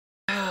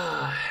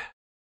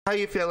How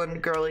you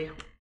feeling, girly?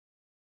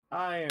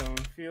 I am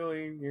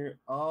feeling it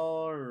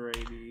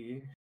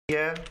already.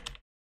 Yeah?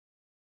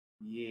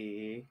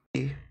 Yeah.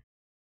 Eh.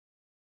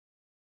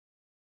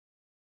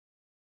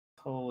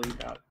 Totally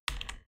not.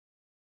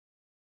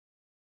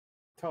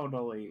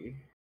 Totally.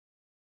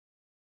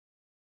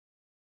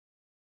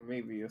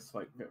 Maybe a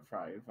slight bit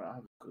fried, but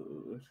I'm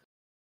good.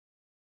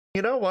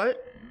 You know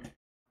what?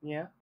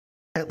 Yeah.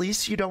 At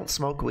least you don't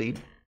smoke weed.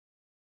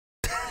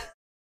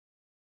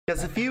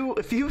 Because if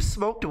you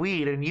smoked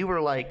weed and you were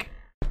like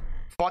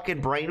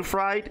fucking brain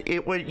fried,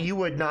 you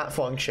would not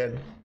function.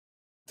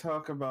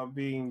 Talk about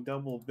being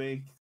double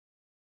baked.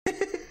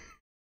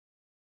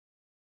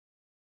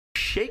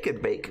 Shake and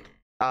bake.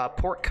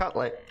 Pork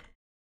cutlet.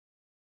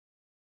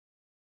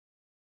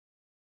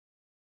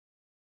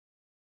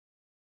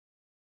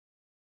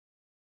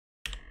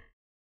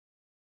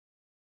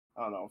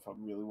 I don't know if I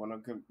really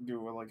want to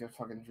do like a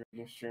fucking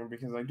drinking stream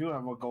because I do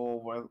have a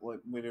goal where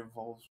it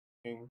involves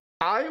drinking.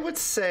 I would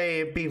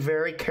say be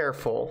very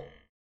careful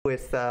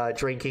with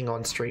drinking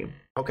on stream.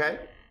 Okay?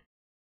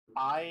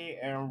 I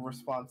am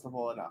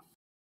responsible enough.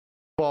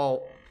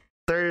 Well,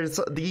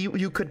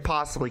 you could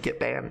possibly get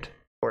banned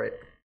for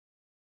it.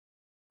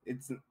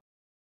 It's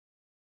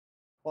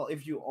well,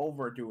 if you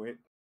overdo it.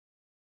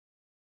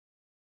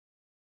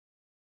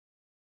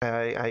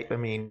 I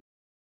mean,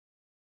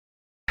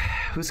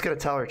 who's gonna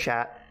tell her,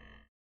 chat?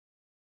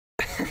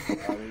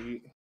 Do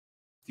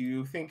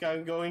you think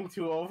I'm going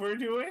to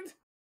overdo it?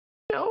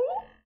 No.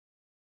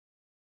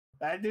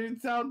 That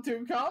didn't sound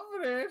too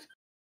confident.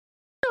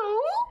 No.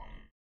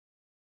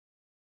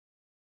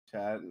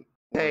 Chat,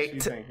 Hey,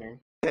 what's she thinking?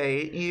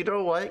 Hey, you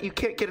know what? You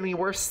can't get any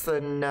worse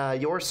than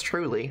yours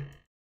truly.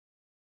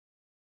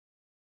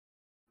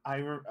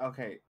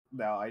 Okay,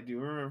 now I do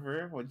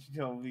remember what you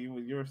told me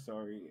with your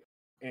story,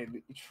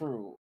 and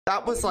true.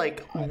 That was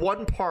like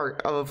one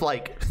part of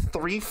like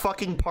 3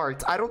 fucking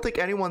parts. I don't think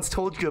anyone's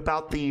told you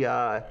about the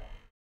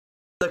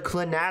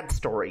Clonad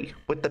story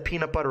with the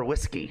peanut butter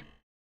whiskey.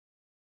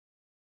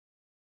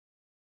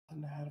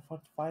 Clonad,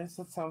 why does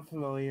that sound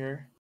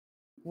familiar?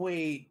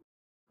 Wait,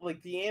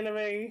 like the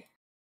anime?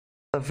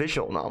 The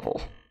visual novel.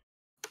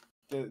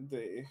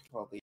 The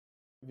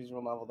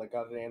visual novel that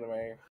got an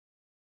anime.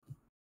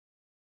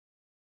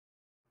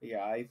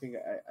 Yeah, I think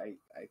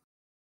I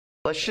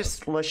Let's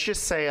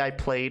just say I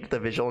played the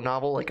visual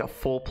novel like a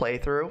full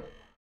playthrough,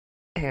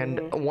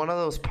 and one of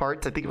those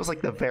parts, I think it was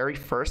like the very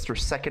first or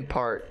second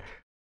part,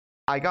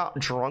 I got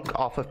drunk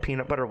off of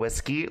peanut butter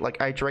whiskey.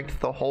 Like I drank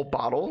the whole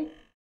bottle,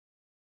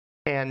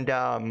 and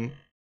How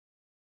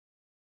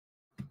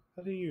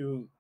do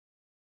you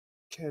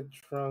get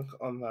drunk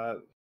on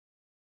that?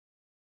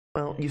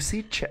 well, you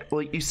see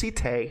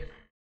Tay.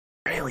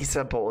 Really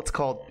simple.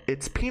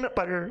 It's peanut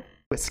butter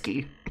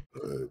whiskey.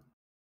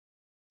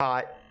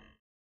 Hot.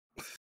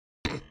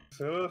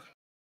 So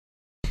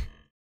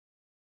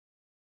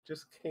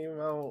just came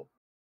out.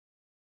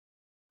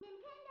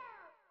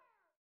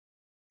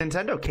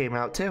 Nintendo came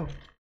out too.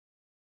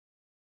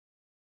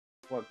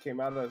 What came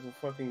out as a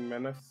fucking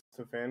menace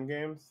to fan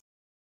games?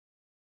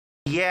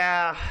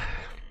 Yeah.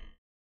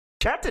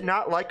 Chat did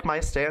not like my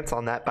stance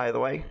on that, by the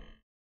way.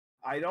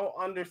 I don't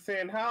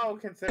understand how,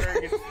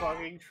 considering it's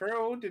fucking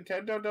true.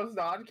 Nintendo does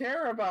not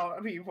care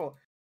about people.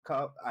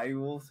 I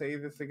will say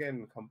this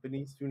again: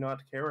 companies do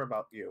not care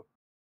about you.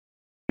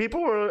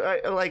 People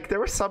were like, there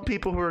were some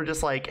people who were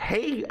just like,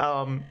 "Hey,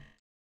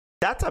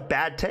 that's a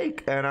bad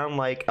take," and I'm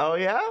like, "Oh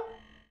yeah,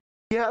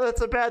 yeah,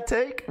 that's a bad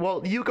take.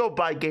 Well, you go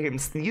buy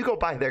games. You go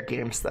buy their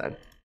games then."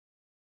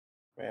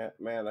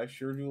 Man, I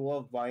sure do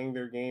love buying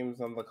their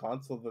games on the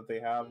console that they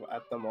have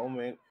at the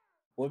moment.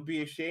 Would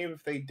be a shame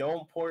if they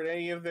don't port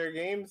any of their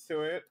games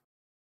to it.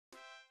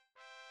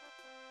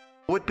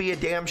 Would be a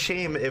damn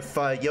shame if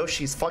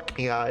Yoshi's Fuck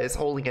Me is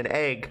holding an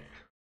egg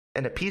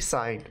and a peace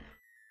sign.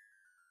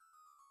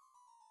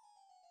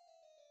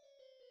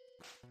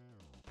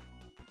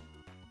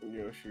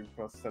 Yoshi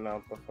busting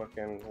out the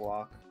fucking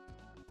lock.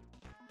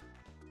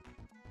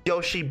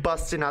 Yoshi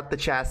busting out the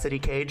chastity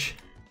cage.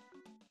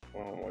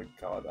 Oh my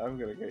god, I'm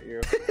gonna get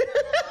you.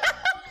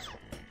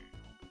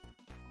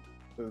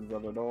 Is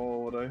that at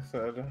all what I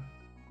said? No,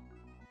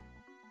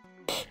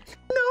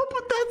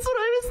 but that's what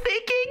I was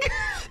thinking.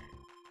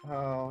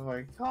 Oh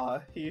my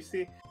god, you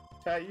see,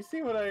 chat, you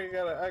see what I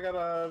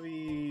gotta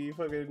be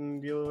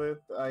fucking deal with?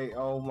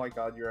 Oh my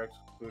god, you're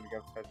actually booting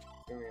up Tetris.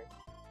 Come here.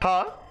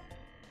 Huh?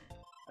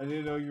 I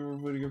didn't know you were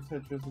booting up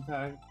Tetris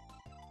Attack.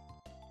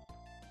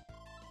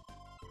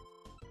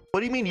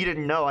 What do you mean you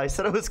didn't know? I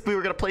said we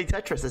were gonna play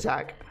Tetris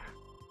Attack.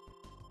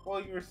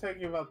 Well, you were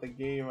thinking about the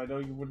game. I know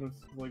you wouldn't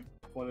like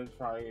want to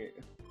try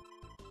it.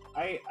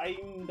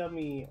 I'm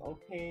dummy,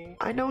 okay?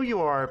 I know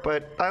you are,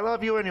 but I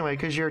love you anyway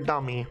because you're a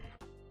dummy.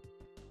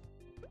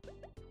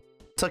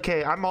 It's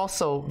okay, I'm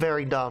also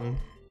very dumb.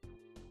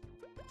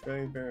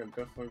 Getting there and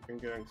definitely been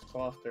getting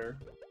softer.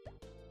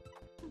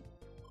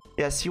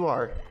 Yes, you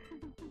are.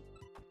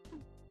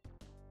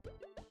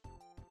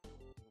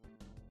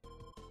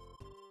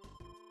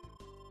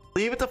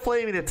 Leave it to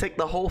Flamie to take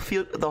the whole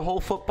field, the whole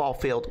football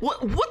field.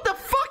 What the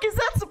fuck is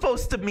that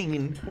supposed to to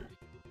mean?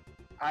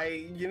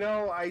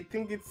 I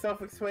think it's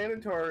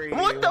self-explanatory.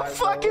 What the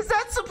fuck is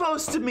that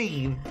supposed to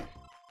mean?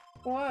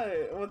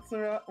 What? What's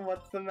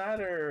the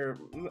matter?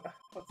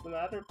 What's the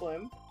matter,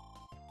 Blimp?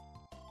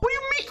 What do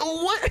you mean?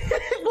 What?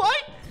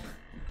 What?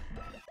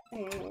 I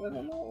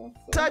don't know.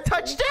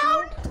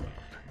 Touchdown?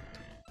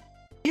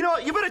 You know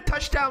what? You better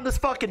touch down this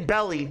fucking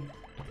belly.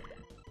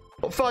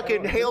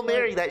 Fucking Hail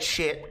Mary that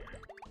shit.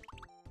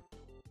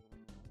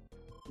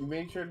 You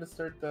made sure to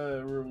start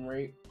the room,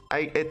 right?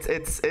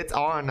 It's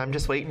on. I'm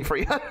just waiting for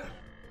you.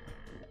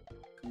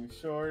 You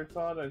sure it's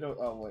on? I don't.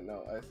 Oh wait,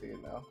 no. I see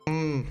it now.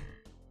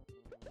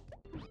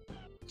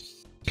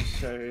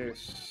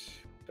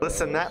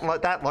 Listen,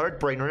 that lard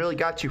brain really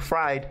got you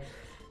fried.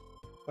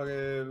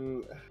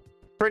 Fucking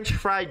French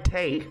fried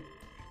Tay.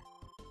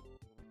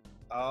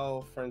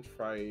 I'll French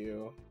fry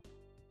you.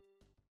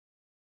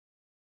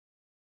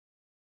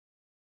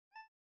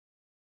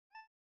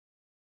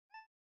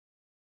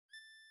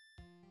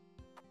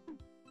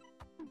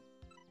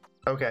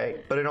 Okay,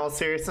 but in all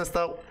seriousness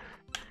though.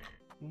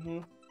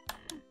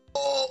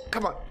 Oh,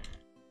 come on.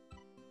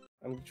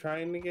 I'm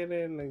trying to get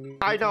in.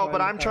 I know,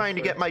 but I'm trying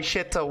to get my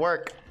shit to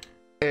work.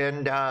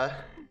 And, oh,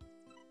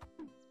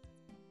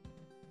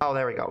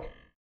 there we go.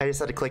 I just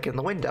had to click in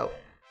the window.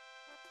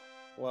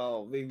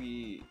 Well,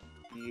 maybe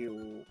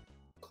you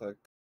click.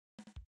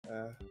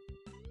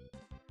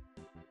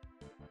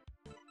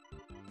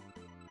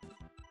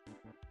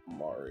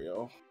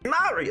 Mario.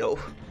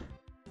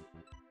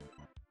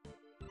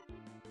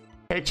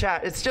 Hey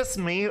chat, it's just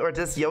me, or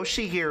does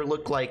Yoshi here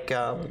look like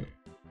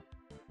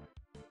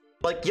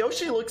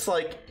Yoshi looks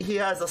like he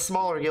has a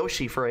smaller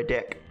Yoshi for a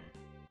dick.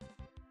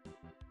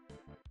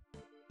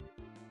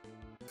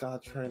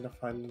 God, trying to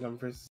find the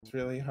numbers is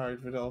really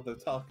hard with all the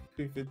talking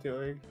we've been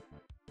doing.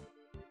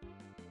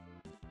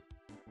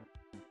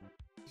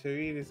 To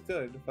read is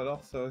good, but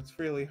also it's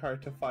really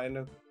hard to find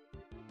a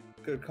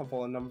good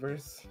couple of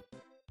numbers.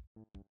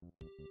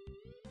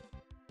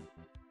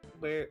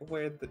 Where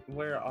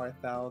art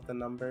thou, the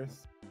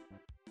numbers?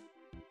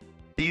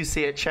 Do you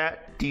see it,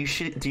 chat? Do you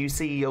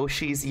see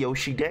Yoshi's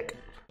Yoshi dick?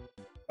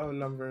 Oh,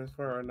 numbers.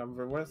 Where are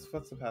numbers?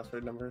 What's the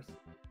password numbers?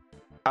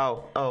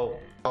 Oh,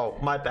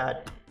 my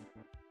bad.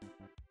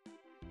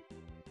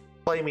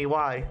 Flamie,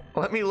 why?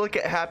 Let me look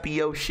at Happy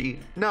Yoshi.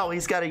 No,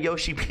 he's got a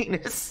Yoshi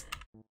penis.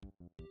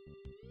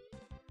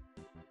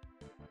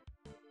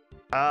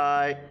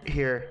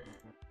 Here.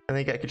 I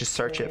think I could just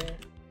search it.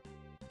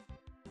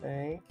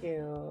 Thank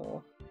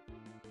you.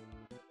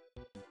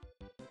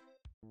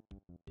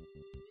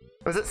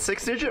 Was it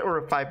 6-digit or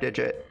a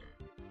 5-digit?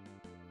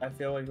 I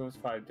feel like it was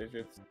 5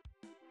 digits.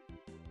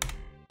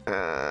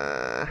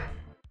 You're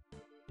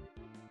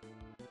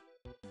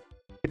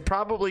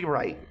probably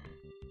right.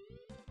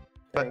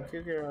 Thank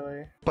you,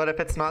 girlie. But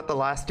if it's not, the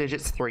last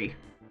digit's 3.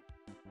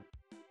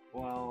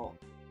 Well,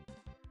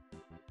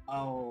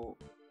 oh,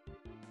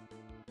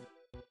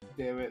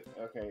 damn it.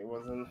 Okay, it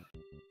wasn't.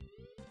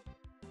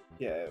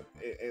 Yeah,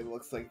 it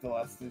looks like the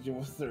last digit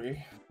was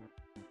 3.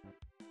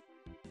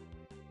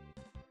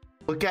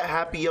 Look at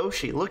Happy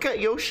Yoshi. Look at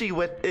Yoshi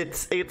with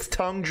its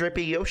tongue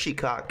drippy Yoshi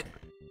cock.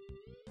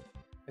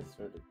 I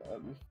swear to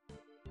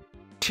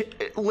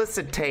God.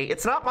 Listen, Tay,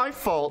 it's not my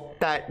fault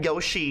that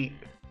Yoshi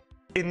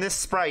in this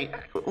sprite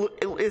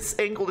is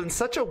angled in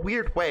such a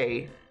weird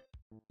way.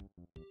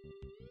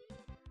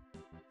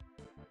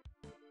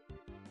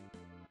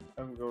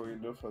 I'm going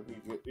to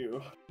fucking get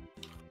you.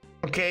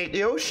 Okay,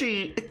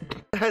 Yoshi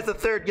has a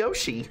third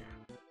Yoshi.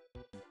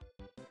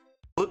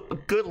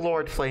 Good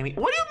lord, Flamie.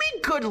 What do you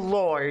mean, good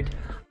lord?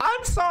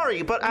 I'm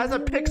sorry, but as a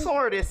pixel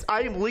artist,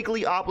 I am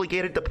legally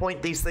obligated to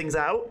point these things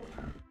out.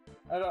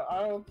 I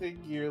don't think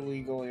you're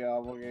legally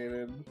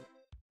obligated.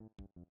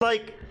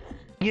 Like,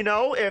 you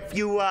know, if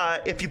you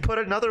put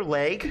another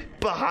leg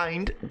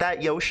behind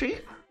that Yoshi,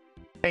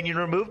 and you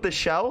remove the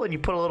shell and you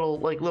put a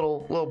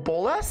little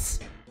bull S,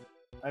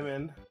 I'm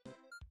in.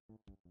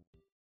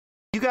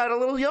 you got a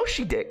little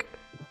Yoshi dick.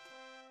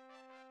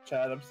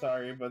 Chad, I'm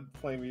sorry, but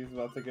Flamie's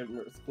about to get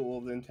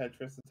schooled in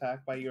Tetris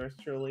attack by yours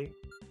truly.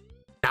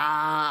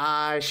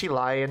 Nah, she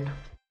lying.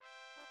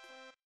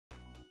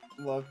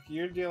 Look,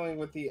 you're dealing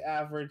with the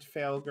average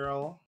fail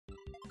girl.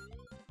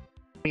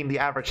 I mean, the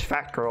average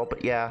fat girl,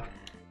 but yeah.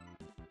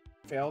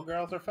 Fail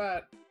girls are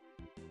fat.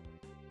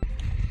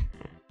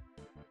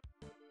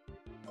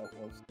 Oh,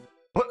 whoops.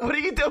 What are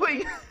you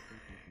doing?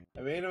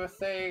 I made a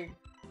mistake.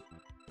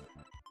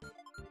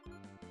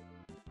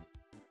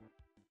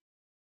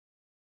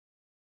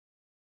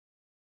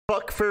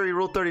 Fuck Furry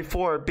Rule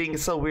 34 being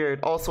so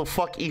weird. Also,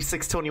 fuck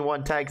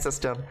E621 tag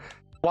system.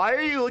 Why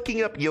are you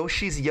looking up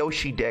Yoshi's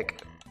Yoshi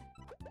dick?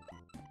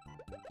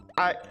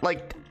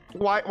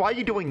 Why are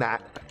you doing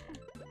that?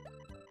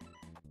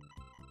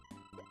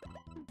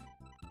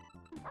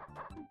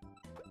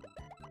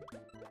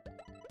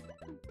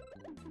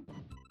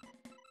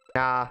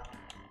 Nah.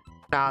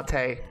 Nah,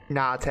 Tay.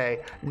 Nah,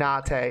 Tay.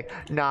 Nah, Tay.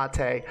 Nah,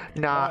 Tay.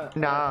 Nah,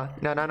 nah.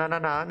 Nah, nah, nah,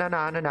 nah, nah,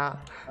 nah, nah, nah.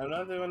 I'm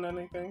not doing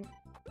anything.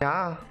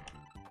 Nah.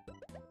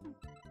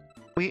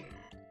 We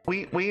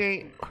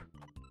ain't.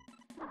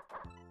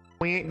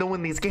 We ain't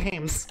doing these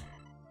games.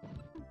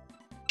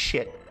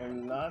 Shit.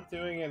 I'm not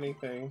doing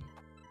anything.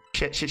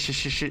 Shit.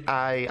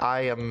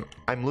 I'm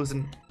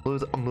losing.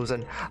 I'm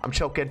losing. I'm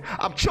choking.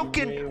 I'm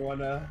choking!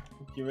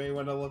 You may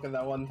wanna look at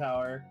that one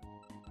tower.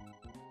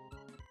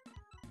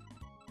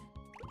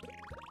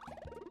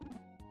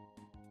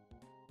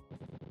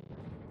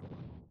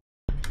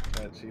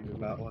 But she did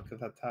not look at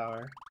that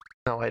tower.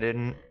 No, I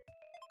didn't.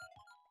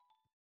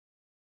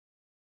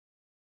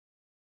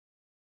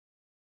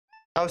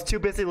 I was too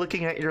busy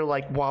looking at your,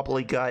 like,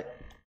 wobbly gut.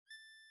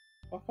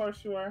 Of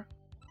course you are.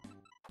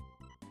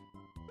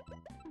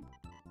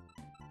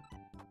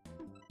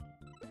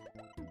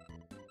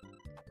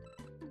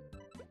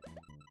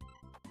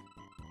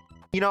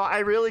 You know, I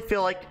really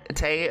feel like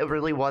today it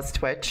really was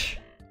Twitch.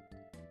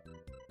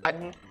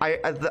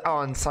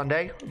 On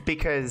Sunday,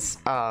 because,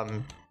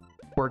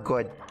 we're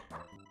good.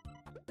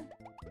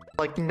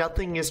 Like,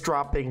 nothing is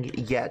dropping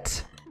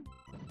yet.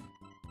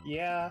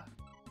 Yeah.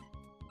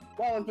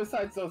 Well,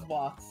 besides those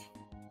blocks.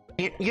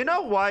 You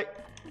know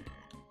what?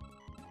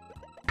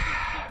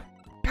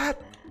 God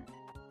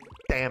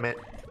damn it.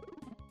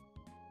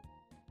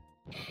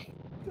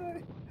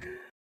 Okay,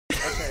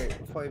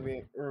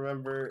 Flamie,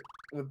 remember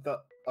with the...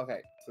 Okay,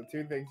 so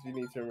 2 things you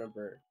need to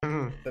remember.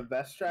 The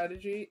best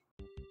strategy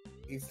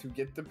is to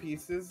get the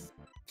pieces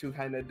to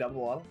kind of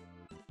double up.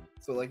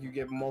 So, like, you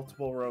get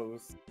multiple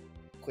rows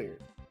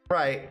cleared.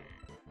 Right.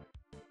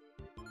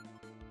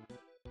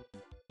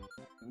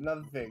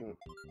 Another thing,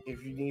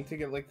 if you need to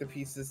get, like, the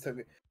pieces to...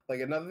 Like,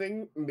 another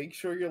thing, make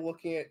sure you're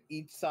looking at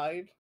each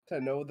side to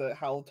know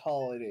how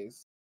tall it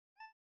is.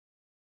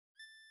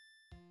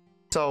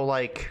 So,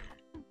 like...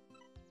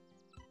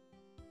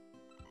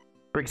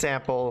 For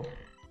example...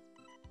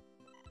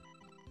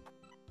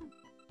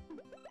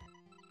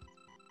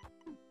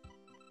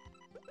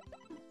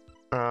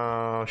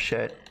 Oh,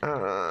 shit.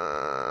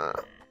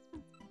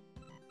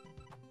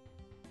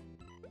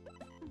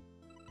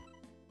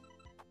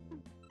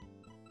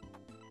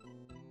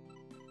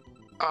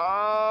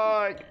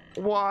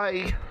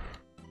 Why?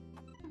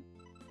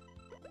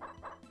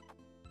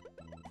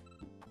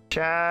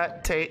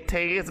 Chat,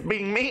 Tay is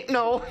being mean.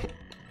 No.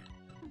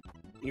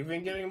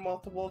 Even getting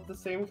multiple of the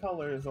same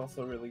color is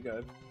also really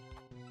good.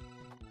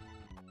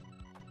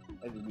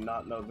 I did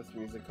not know this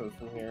music comes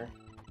from here.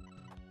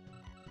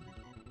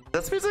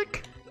 This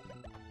music?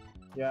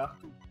 Yeah.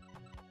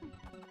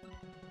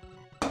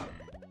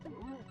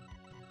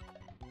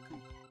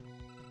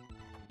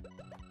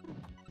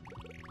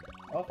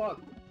 Oh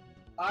fuck.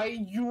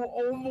 You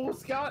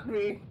almost got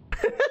me!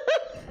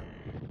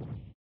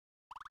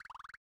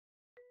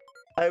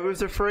 I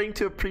was referring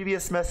to a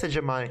previous message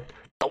of mine.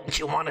 Don't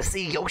you want to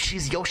see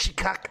Yoshi's Yoshi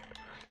cock?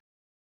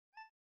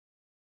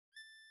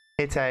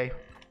 Hey Tay.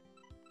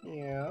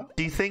 Yeah?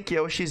 Do you think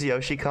Yoshi's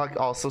Yoshi cock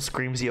also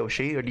screams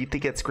Yoshi, or do you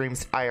think it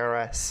screams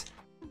IRS?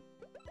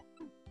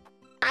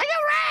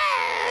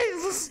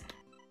 IRS!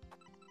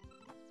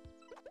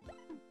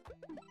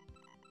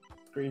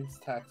 Screams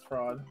tax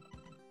fraud.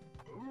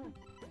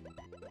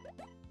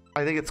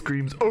 I think it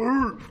screams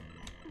Arr!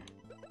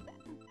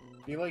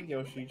 Do you like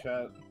Yoshi,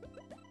 chat?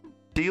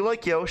 Do you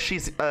like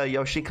Yoshi's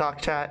Yoshi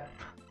cock, chat?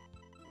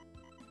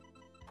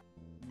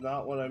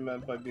 Not what I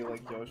meant by be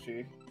like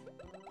Yoshi.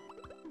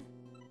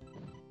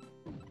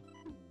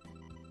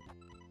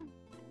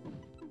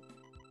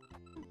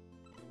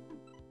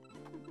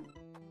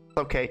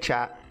 Okay,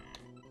 chat.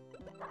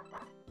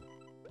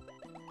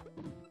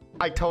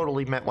 I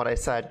totally meant what I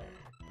said.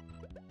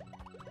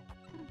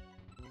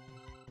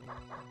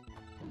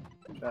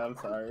 I'm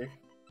sorry.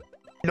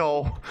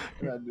 No.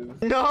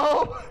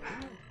 No!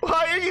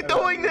 Why are you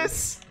doing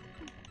this?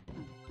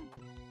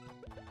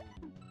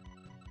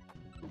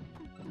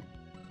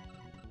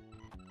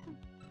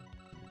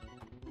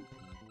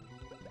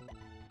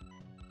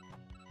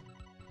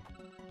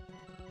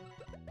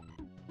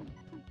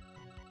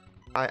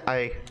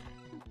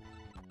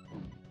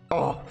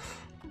 Oh.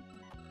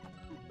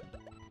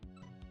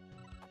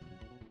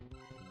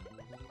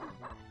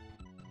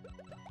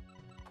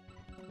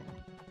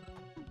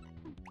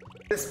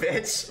 This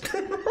bitch.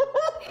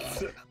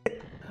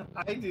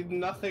 I did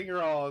nothing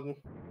wrong.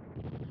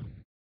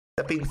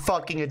 That being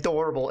fucking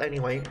adorable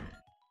anyway.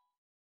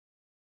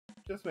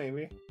 Just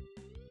maybe.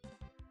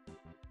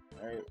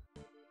 Alright.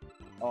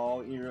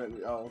 Oh,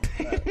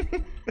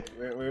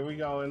 where are we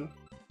going?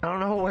 I don't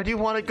know, where do you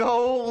want to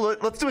go?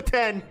 Let's do a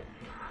 10.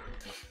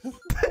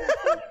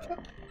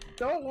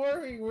 Don't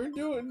worry, we're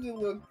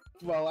doing...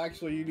 Well,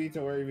 actually, you need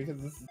to worry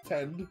because this is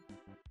 10.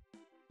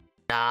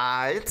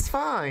 Nah, it's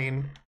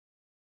fine.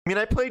 I mean,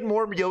 I played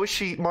more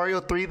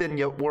Mario 3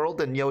 than World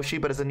than Yoshi,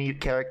 but as a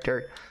neat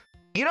character.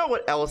 You know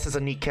what else is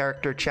a neat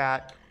character,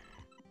 chat?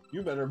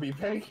 You better be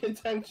paying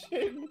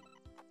attention.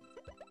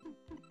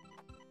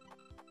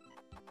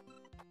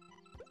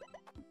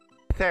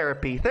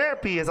 Therapy.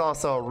 Therapy is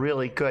also a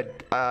really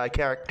good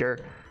character.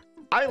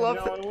 I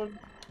love it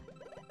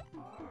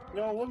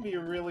would be a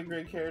really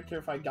great character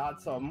if I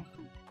got some.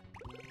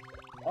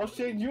 Oh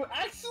shit, you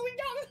actually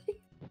got me!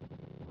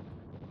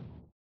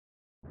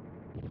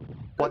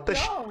 What the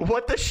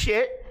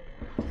shit?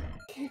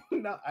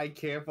 I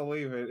can't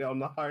believe it. On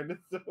the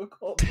hardest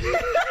difficulty,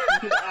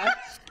 you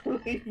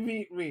actually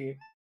beat me.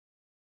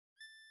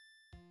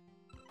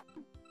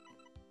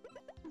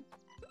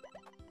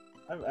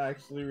 I'm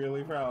actually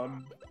really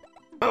proud.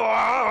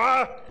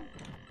 Oh.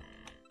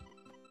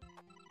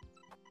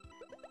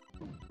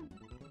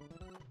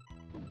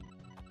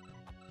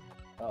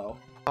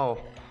 Oh.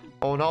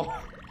 Oh no.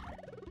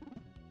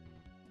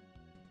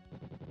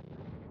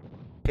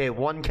 Okay,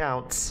 one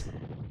counts.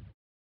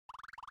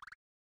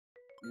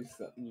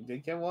 You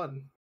did get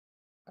one.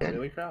 I'm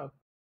really proud.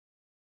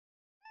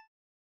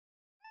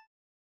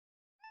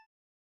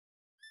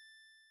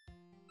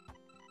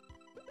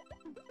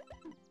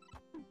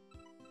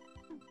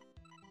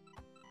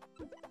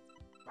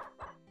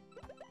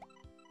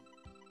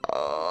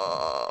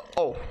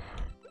 Oh.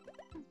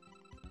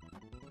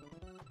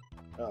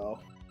 Uh-oh.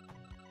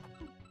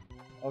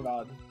 Oh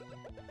god.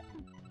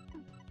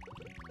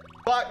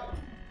 Fuck!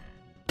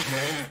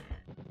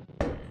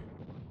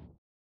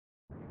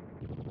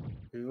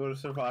 We would have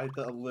survived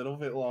a little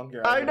bit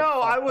longer. I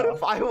know, I would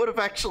have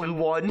actually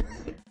won.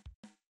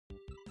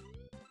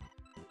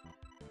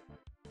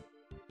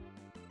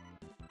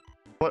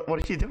 What are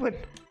you doing?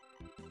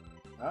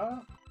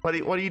 Huh? What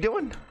are you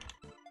doing?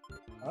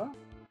 Huh?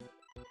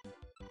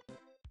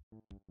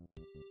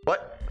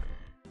 What?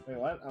 Wait,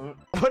 what?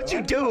 What did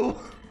you do?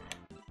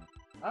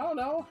 I don't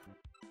know.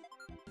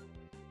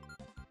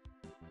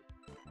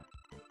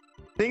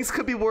 Things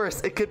could be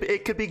worse. It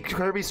could be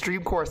Kirby's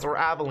Dream Course or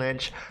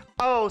Avalanche.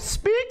 Oh,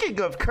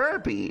 speaking of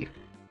Kirby.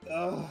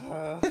 You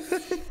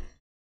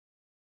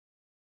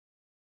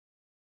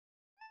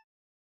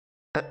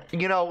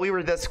know, we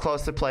were this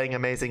close to playing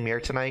Amazing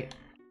Mirror tonight.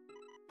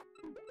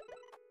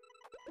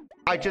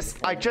 I just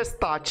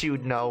thought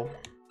you'd know.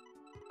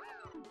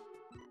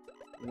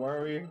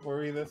 Were we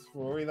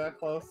that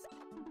close?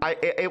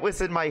 It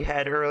was in my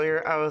head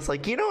earlier. I was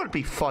like, you know what'd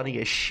be funny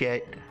as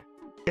shit?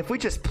 If we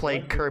just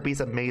played Kirby's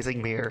Amazing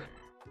Mirror.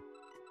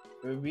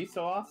 It would be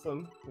so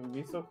awesome. It would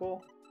be so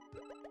cool.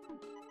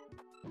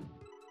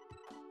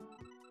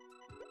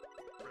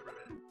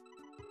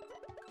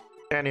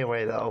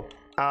 Anyway, though,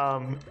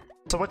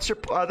 so what's your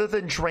other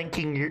than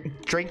drinking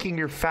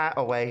your fat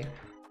away,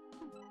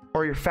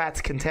 or your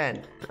fat's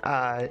content,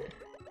 my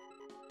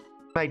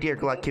dear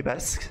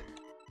Gluckubus?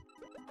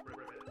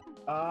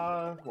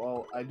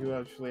 Well, I do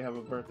actually have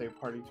a birthday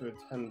party to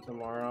attend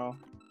tomorrow.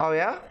 Oh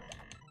yeah?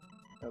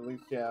 At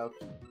least, yeah,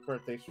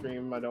 birthday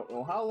stream. I don't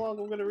know how long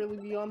I'm gonna really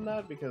be on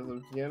that because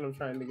again, I'm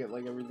trying to get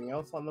like everything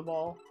else on the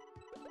ball.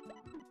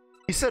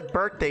 You said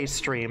birthday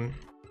stream.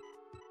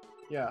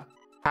 Yeah.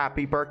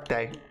 Happy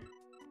birthday.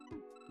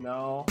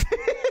 No.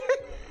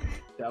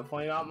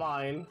 Definitely not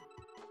mine.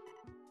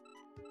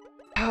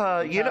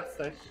 You know.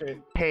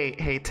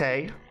 Hey,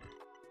 Tay.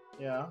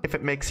 Yeah. If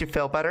it makes you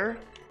feel better,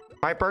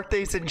 my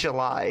birthday's in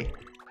July.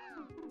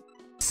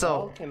 So.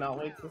 Well, cannot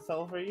wait to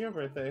celebrate your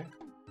birthday.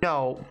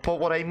 No,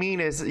 but what I mean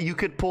is you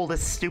could pull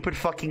this stupid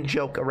fucking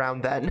joke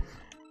around then.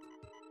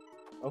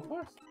 Of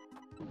course.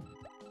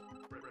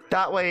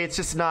 That way it's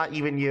just not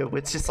even you.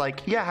 It's just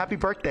like, yeah, happy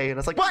birthday. And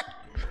it's like, what?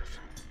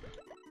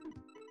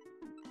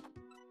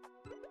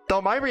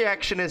 Though my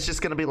reaction is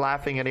just gonna be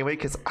laughing anyway,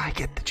 because I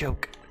get the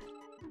joke.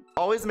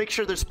 Always make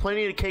sure there's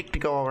plenty of cake to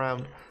go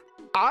around.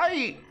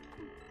 I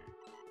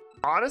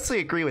honestly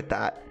agree with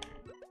that.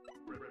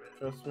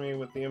 Trust me,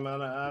 with the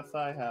amount of ass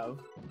I have.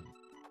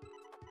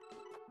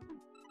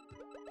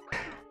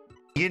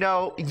 You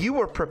know, you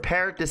were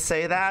prepared to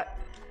say that,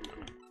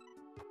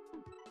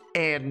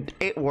 and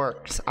it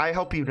worked. I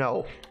hope you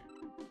know.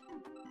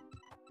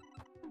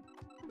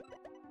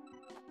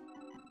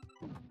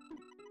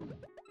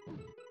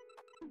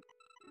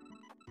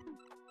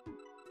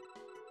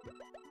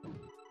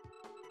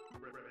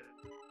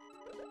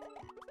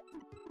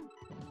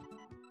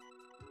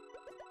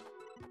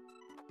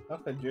 How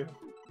could you?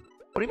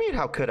 What do you mean,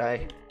 how could I? I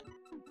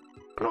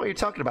don't know what you're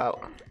talking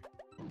about.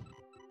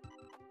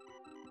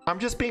 I'm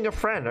just being a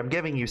friend. I'm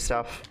giving you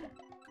stuff.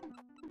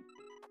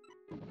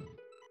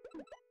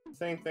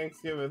 Saying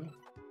Thanksgiving.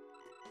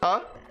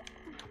 Huh?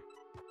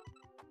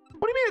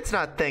 What do you mean it's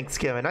not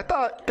Thanksgiving? I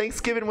thought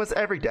Thanksgiving was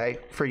every day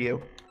for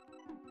you.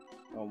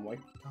 Oh my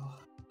god.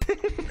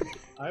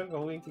 I'm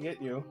going to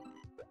get you.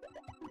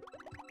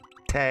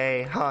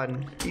 Tay,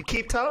 hun, you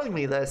keep telling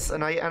me this,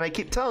 and I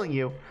keep telling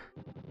you.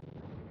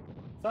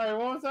 Sorry,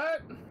 what was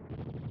that?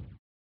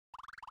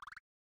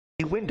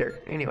 You winder.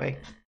 Anyway.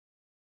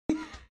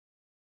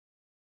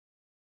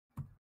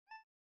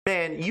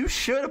 Man, you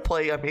should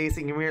play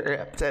Amazing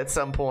Mirror at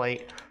some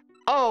point.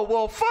 Oh,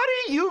 well, funny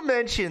you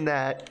mentioned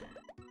that.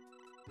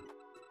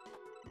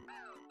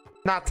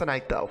 Not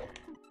tonight, though.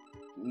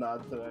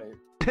 Not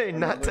tonight.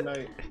 Not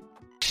tonight.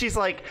 She's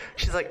like,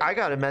 I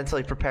gotta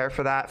mentally prepare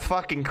for that.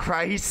 Fucking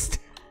Christ.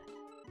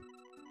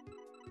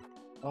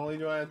 Not only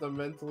do I have to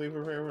mentally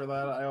prepare for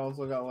that, I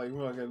also got like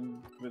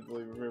fucking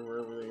mentally prepare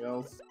for everything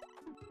else.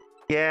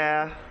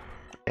 Yeah.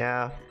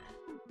 Yeah.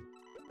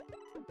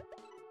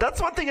 That's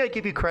one thing I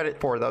give you credit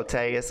for, though,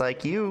 Tay, is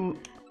like you...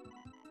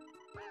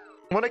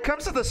 When it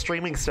comes to the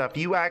streaming stuff,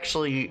 you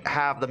actually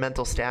have the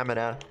mental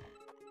stamina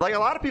Like a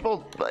lot of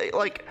people,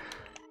 like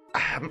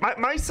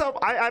myself,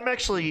 I'm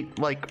actually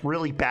like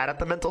really bad at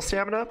the mental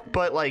stamina,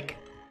 but like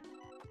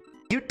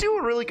you do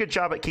a really good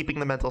job at keeping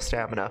the mental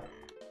stamina.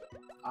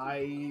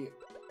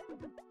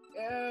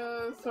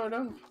 Sort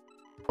of.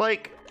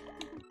 Like,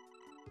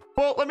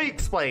 well, let me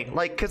explain.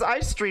 Like, cause I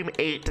stream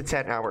 8 to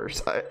 10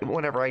 hours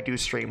whenever I do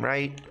stream,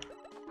 right?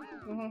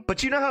 Mm-hmm.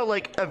 But you know how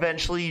like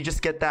eventually you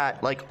just get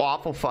that like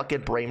awful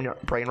fucking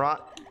brain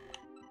rot.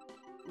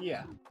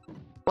 Yeah.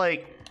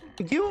 Like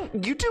you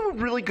do a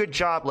really good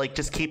job like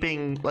just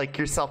keeping like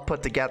yourself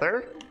put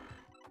together.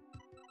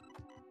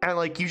 And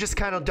like you just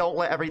kind of don't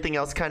let everything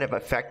else kind of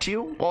affect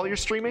you while you're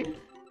streaming.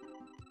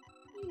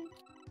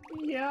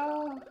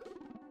 Yeah.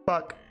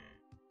 Fuck.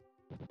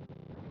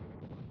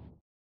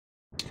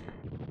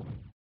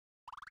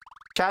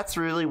 Chats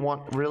really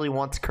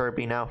wants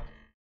Kirby now.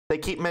 They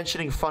keep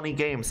mentioning funny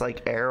games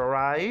like Air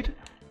Ride,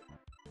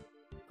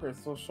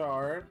 Crystal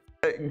Shard.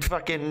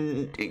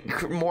 fucking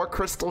more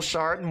Crystal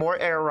Shard, more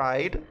Air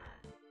Ride.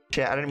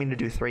 Shit, I didn't mean to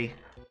do 3.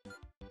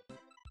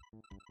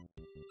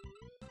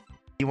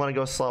 You want to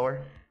go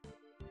slower?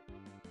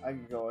 I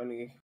can go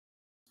any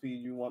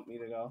speed you want me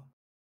to go.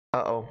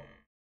 Uh-oh.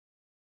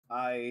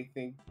 I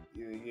think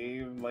the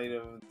game might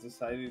have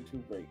decided to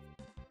break.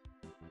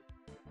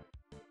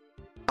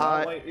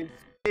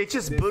 It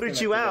just booted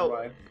you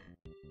out.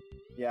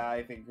 Yeah,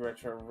 I think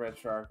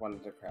RetroArch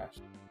wanted to crash.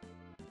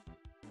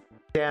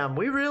 Damn,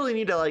 we really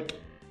need to like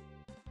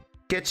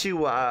get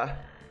you.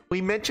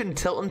 We mentioned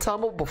Tilt and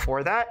Tumble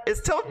before that.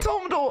 Is Tilt and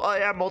Tumble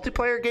a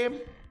multiplayer game?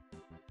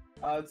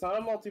 It's not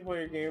a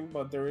multiplayer game,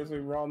 but there is a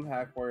ROM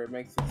hack where it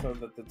makes it so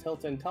that the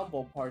Tilt and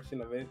Tumble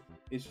portion of it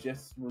is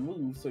just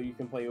removed, so you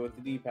can play it with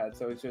the D-pad.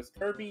 So it's just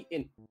Kirby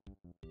in.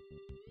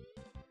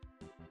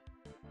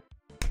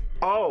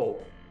 Oh.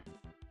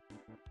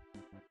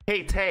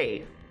 Hey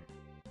Tay.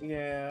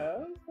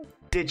 Yeah.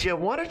 Did you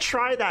want to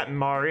try that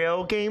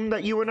Mario game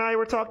that you and I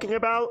were talking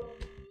about?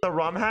 The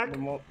ROM hack?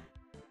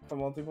 The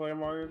multiplayer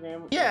Mario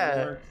game?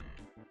 Yeah.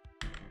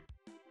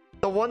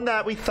 The one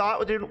that we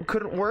thought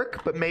couldn't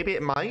work, but maybe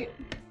it might?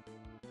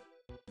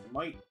 It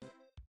might.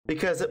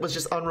 Because it was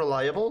just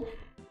unreliable?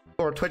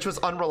 Or Twitch was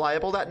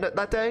unreliable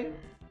that day?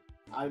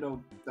 I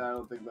don't think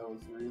that was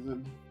the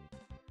reason.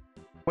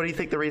 What do you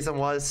think the reason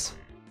was?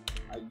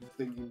 I just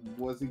think it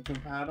wasn't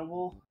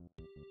compatible.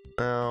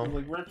 Oh.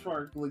 Like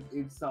RetroArch like,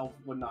 itself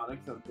would not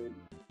accept it.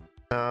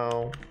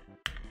 No.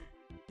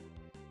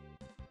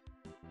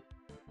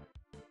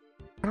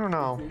 I don't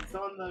know. It's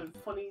on the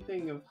funny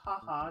thing of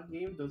haha,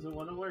 game doesn't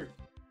want to work.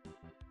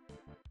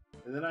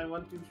 And then I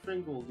went to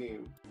Strangle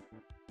game.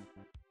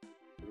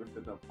 Ripped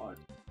it apart.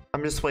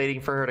 I'm just waiting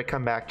for her to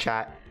come back,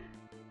 chat.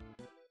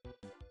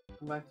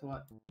 Come back to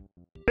what?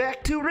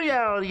 Back to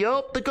reality,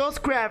 yup, the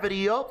ghost gravity,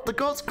 yup, the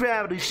ghost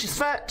gravity. She's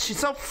fat, she's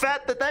so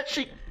fat that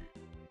she...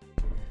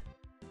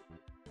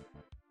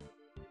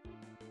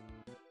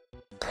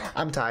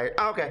 I'm tired.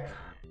 Okay.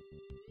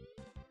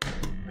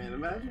 Man,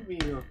 imagine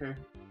being okay.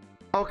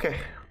 Okay.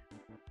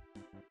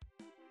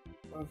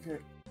 Okay.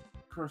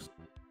 Curse.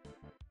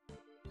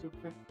 It's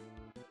okay.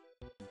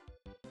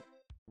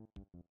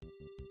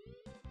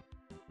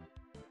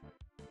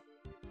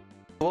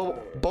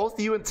 Well, both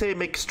you and Tay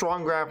make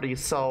strong gravity,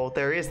 so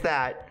there is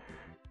that.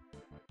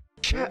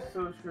 Chat. That's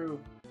so true.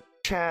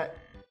 Chat.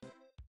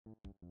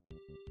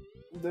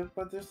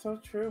 But they're so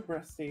true,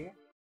 Breasty.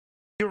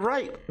 You're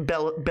right,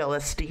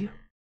 Bellisty.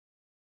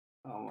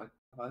 Oh my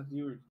god,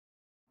 you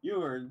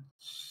were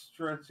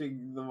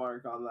stretching the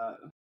mark on that.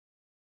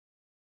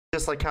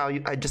 Just like how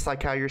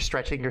you're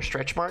stretching your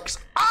stretch marks.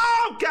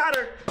 Oh, got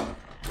her.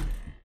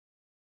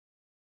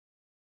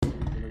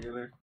 Look at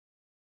her.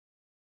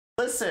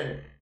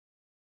 Listen.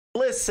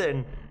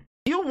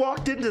 You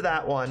walked into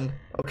that one,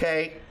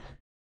 okay?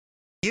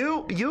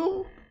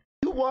 You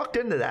walked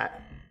into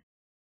that.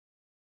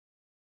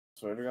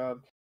 Swear to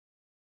God.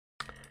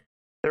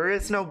 There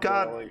is no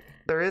God. Well, like,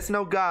 there is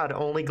no God,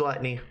 only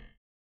gluttony.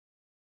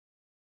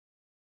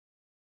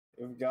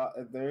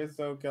 If there is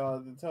no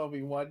God, then tell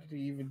me, why did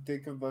he even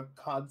think of the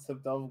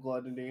concept of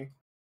gluttony?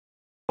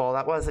 Well,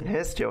 that wasn't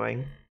his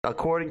doing,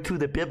 according to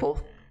the Bible.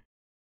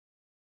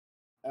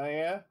 Oh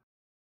yeah?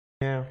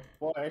 Yeah.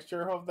 Well, I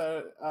sure hope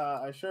that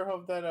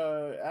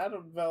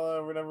Adam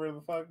Bella or whatever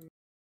the fuck.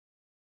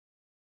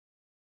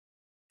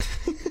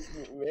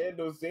 Man,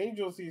 those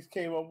angels he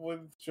came up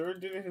with sure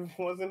didn't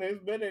wasn't his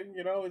bidding,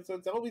 you know? It's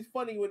always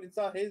funny when it's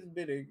not his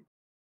bidding.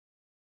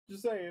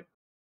 Just saying.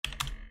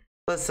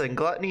 Listen,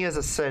 gluttony is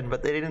a sin,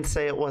 but they didn't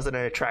say it wasn't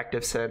an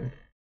attractive sin.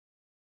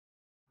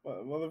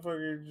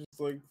 Motherfucker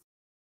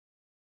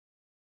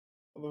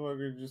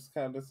just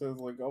kind of says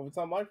like, "Oh, it's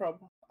not my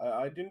problem.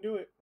 I didn't do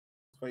it."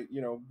 But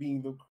you know,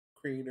 being the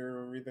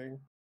creator of everything.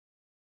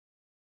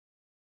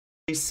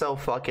 He's so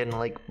fucking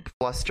like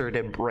flustered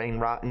and brain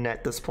rotten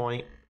at this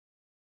point.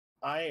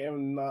 I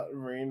am not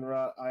brain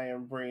rot. I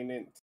am brain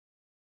int.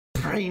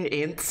 Brain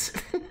int.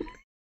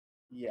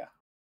 Yeah,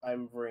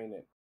 I'm brain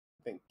int.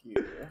 Thank you.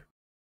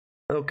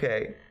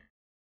 Okay.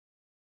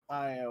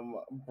 I am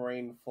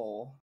brain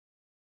full.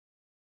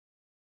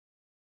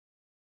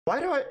 Why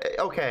do I...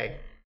 Okay.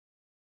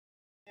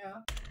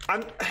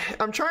 Yeah.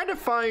 I'm trying to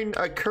find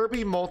a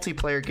Kirby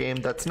multiplayer game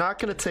that's not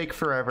gonna take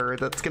forever,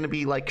 that's gonna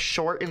be like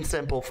short and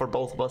simple for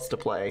both of us to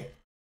play.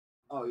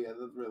 Oh yeah,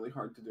 that's really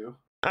hard to do.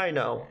 I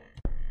know.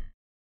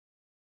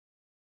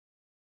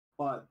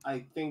 But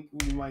I think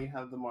we might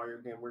have the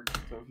Mario game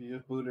working, so if you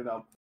just boot it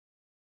up.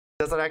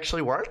 Does it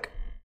actually work?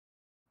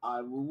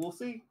 We'll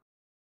see.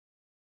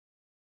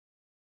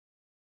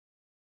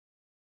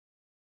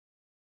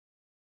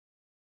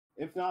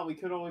 If not, we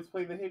could always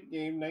play the hit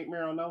game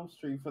Nightmare on Elm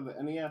Street for the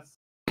NES.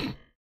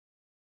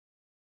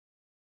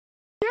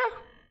 Yeah.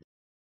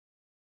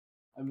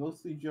 I'm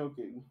mostly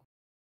joking.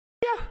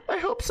 Yeah, I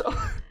hope so.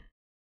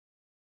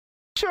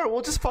 Sure,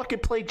 we'll just fucking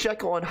play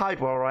Jekyll and Hyde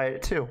while we're at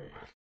it too.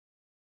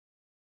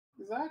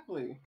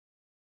 Exactly.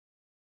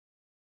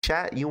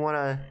 Chat, you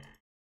wanna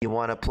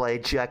play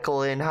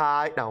Jekyll and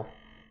Hyde? No.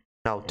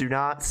 No, do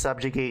not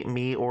subjugate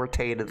me or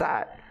Tay to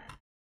that.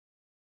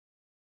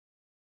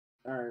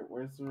 Alright,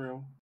 where's the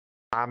room?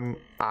 I'm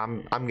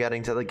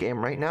getting to the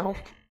game right now.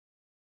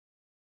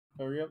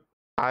 Hurry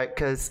up.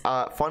 Cause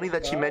funny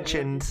that you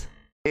mentioned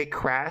it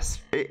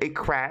crashed. It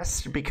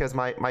crashed because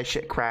my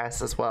shit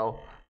crashed as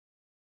well.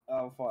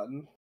 Oh,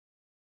 fun.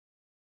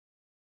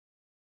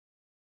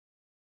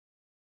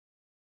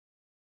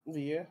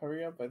 Yeah,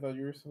 hurry up. I thought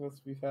you were supposed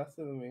to be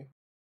faster than me.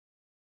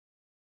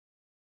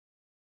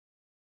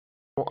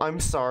 Well, I'm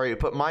sorry,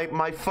 but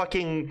my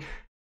fucking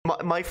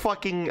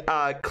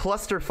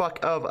clusterfuck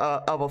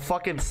of a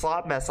fucking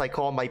slot mess I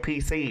call my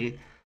PC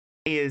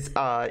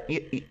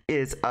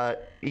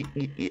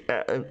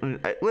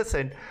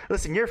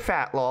listen, you're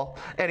fat, lol.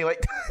 Anyway.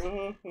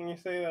 You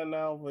say that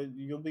now, but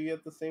you'll be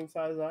at the same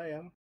size I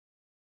am.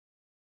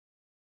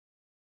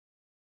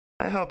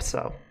 I hope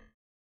so.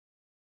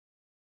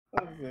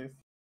 Okay.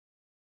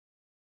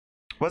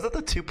 Was it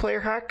the 2-player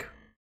hack?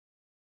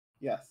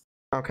 Yes.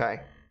 Okay.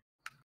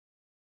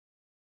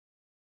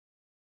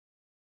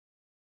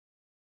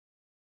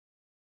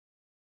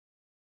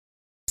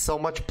 So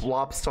much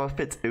blob stuff,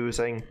 it's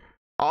oozing.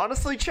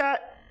 Honestly,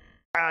 chat,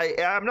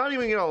 I'm not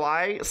even gonna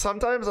lie.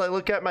 Sometimes I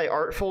look at my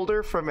art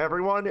folder from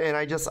everyone, and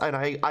I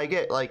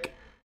get like,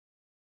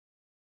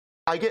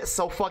 I get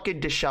so fucking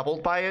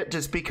disheveled by it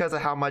just because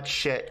of how much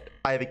shit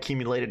I've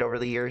accumulated over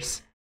the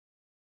years.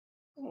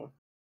 Oh.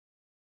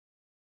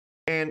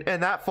 And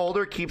that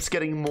folder keeps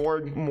getting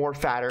more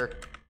fatter.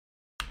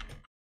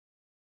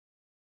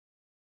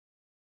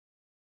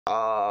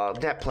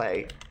 Net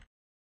play.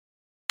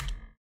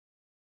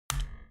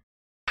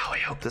 Oh, I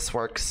hope this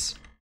works.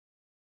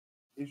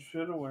 It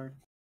should have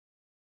worked.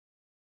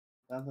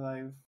 Now that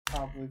I've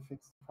probably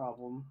fixed the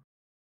problem.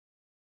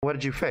 What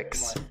did you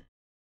fix?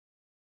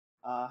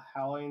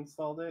 How I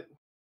installed it.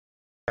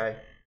 Okay.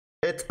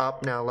 It's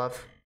up now,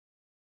 love.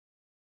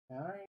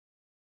 Alright.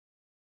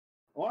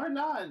 Or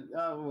not.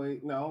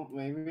 Wait, no,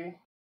 maybe.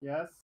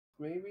 Yes,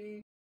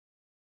 maybe.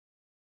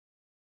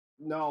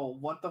 No,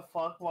 what the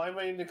fuck? Why am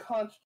I in the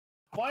Contra?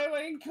 Why am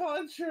I in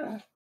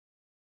Contra?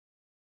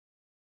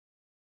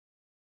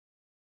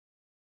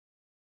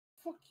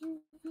 Fuck you,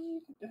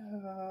 mean?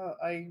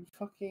 I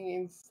fucking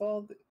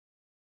installed it.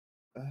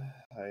 I'm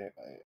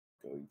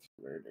going to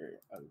murder.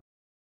 I'm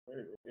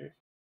murder.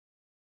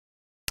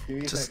 Give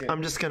me a second.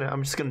 I'm just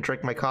gonna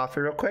drink my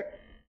coffee real quick.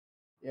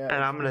 Yeah.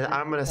 And I'm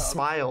gonna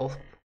smile.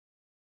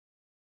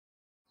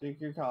 Drink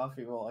your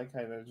coffee while I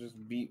kind of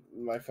just beat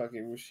my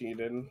fucking machine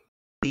in.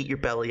 Beat your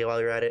belly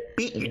while you're at it.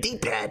 Beat your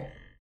D-pad.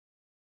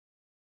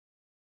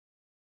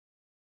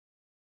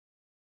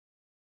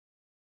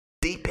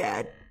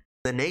 D-pad.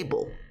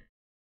 Enable.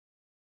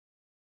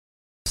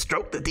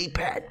 Stroke the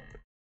D-pad.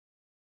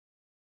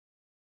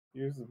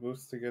 Use the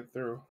boost to get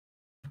through.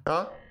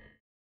 Huh?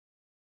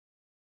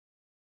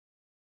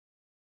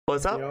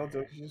 What's up? You know,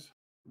 don't you just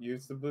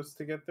use the boost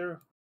to get through?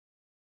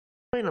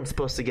 I mean, I'm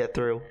supposed to get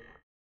through.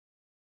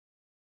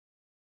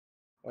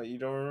 What, you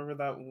don't remember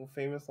that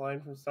famous line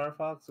from Star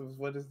Fox? It was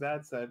what his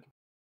dad said.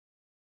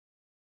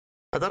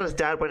 I thought his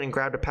dad went and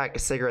grabbed a pack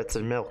of cigarettes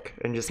and milk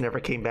and just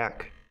never came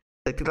back.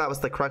 I think that was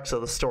the crux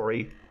of the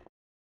story.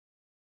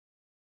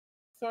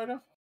 Sort of.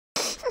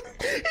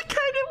 It kind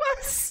of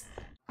was.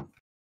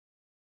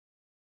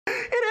 And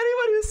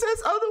anyone who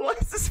says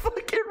otherwise is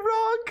fucking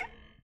wrong.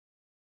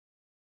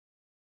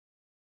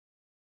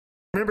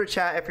 Remember,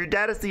 chat, if your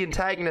dad is the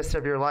antagonist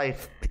of your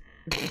life,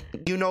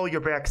 you know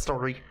your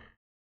backstory.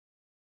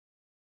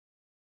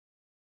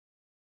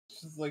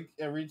 It's just like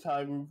every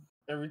time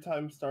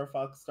Star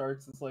Fox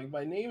starts, it's like,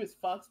 my name is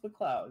Fox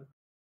McCloud.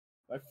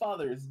 My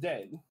father is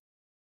dead.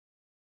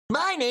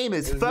 My name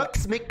is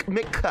Fox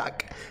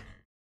McCuck.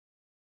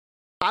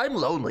 I'm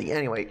lonely,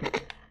 anyway.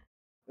 It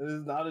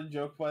is not a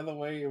joke, by the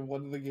way. In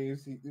one of the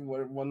games,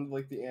 one of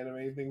like the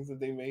anime things that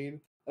they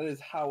made, that is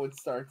how it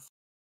starts.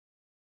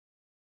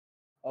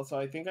 Also,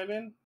 I think I'm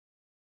in.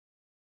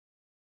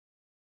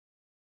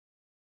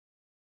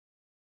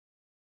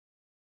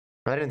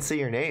 I didn't see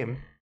your name.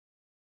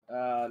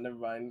 Never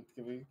mind.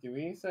 Give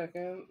me a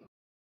second.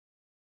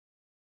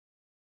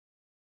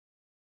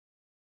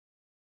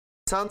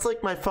 Sounds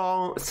like my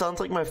phone's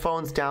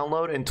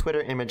download and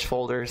Twitter image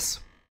folders.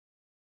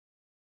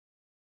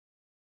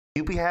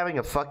 You be having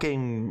a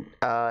fucking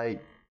a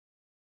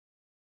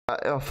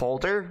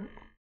folder?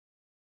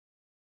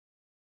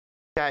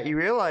 Yeah, you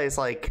realize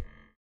like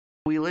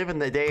we live in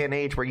the day and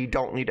age where you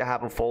don't need to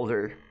have a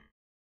folder.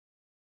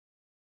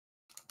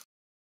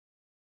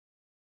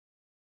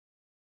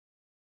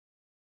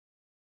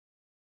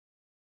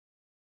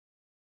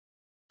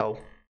 Oh.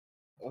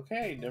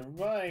 Okay, never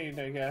mind,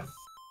 I guess.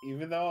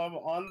 Even though I'm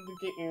on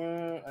the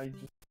game, I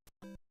just...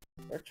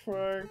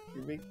 Retro,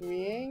 you're making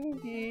me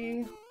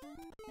angry.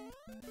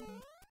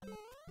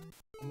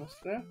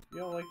 Snap,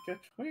 you'll like get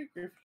quick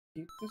if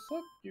you keep this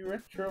up, you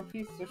retro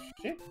piece of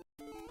shit.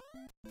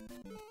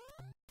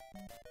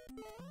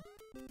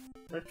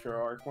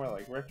 Retro arc, more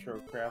like retro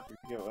crap, if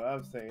you get what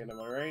I'm saying. Am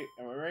I right?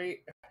 Am I right?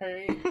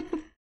 Hey?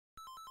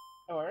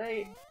 Am I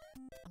right?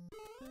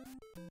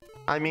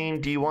 I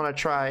mean, do you want to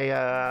try,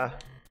 Yeah,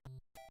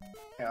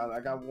 I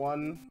got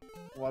one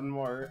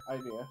more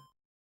idea.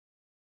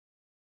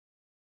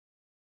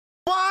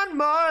 One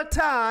more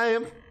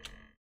time!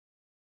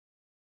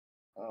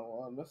 I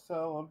want to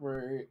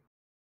celebrate.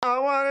 I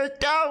want to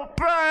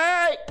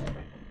celebrate!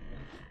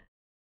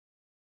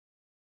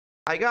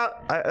 I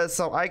got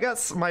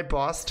my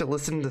boss to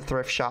listen to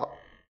Thrift Shop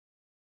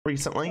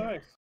recently.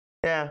 Nice.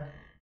 Yeah.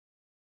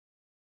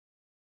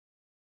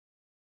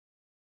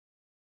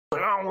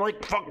 But I don't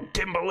like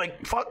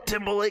fuck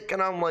Timberlake,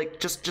 and I'm like,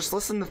 just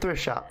listen to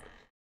Thrift Shop.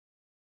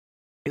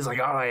 He's like,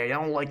 alright, I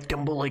don't like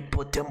Timberlake,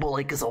 but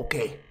Timberlake is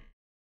okay.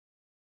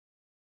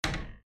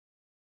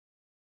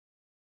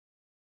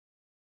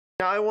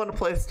 Now I want to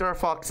play Star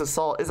Fox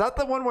Assault. Is that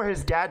the one where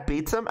his dad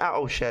beats him?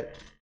 Oh shit.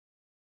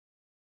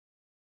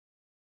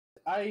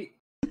 I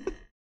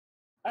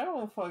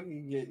don't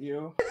fucking get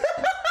you.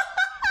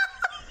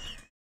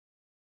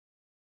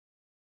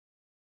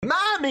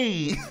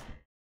 Mommy!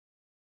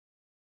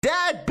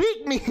 Dad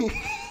beat me!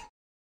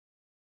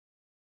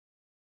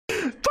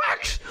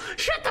 Fox!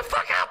 Shut the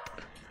fuck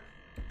up!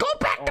 Go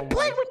back to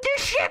play with your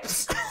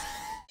ships!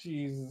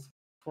 Jesus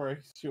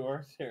Christ, you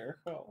are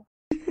terrible.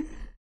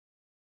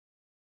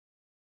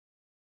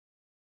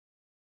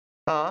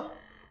 Huh?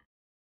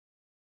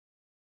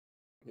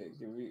 Okay,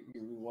 give me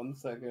 1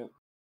 second.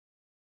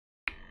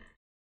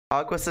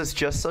 Aqua says,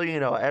 just so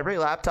you know, every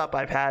laptop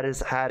I've had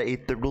has had a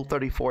Rule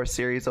 34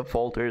 series of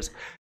folders.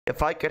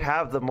 If I could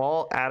have them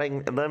all,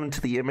 adding them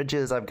to the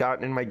images I've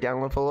gotten in my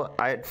download folder,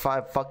 I had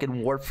 5 fucking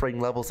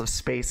Warframe levels of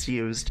space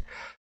used.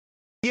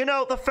 You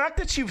know, the fact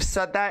that you've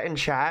said that in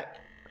chat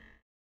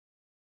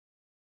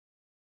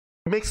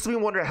makes me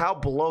wonder how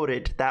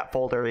bloated that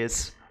folder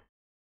is.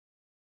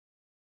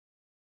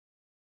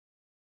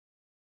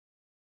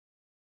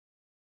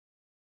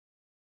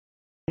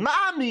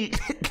 Mommy!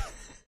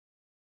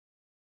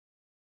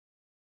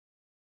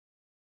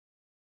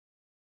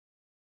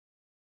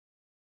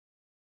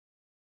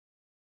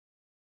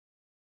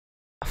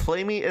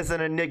 Flamie is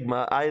an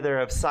enigma, either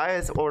of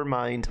size or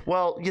mind.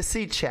 Well, you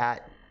see,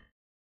 chat.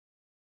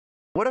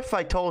 What if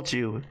I told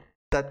you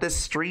that this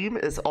stream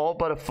is all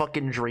but a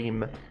fucking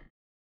dream?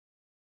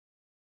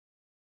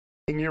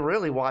 And you're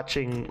really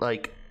watching,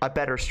 like, a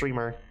better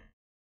streamer.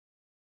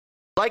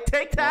 Like,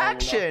 take to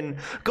action!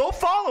 Go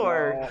follow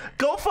her!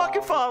 Go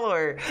fucking follow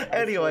her!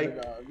 Anyway.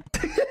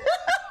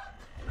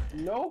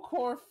 No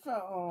core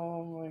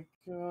oh my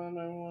god,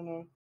 I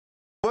wanna...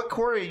 What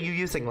core are you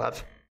using,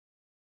 love?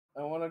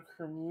 I wanna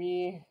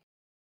commit.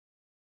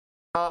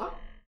 Huh?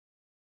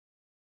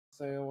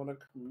 Say I wanna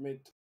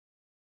commit.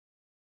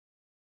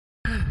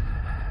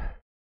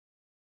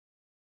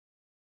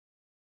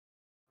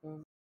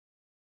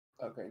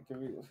 Okay,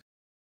 give me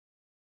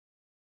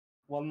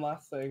one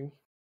last thing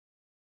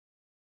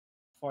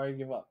before I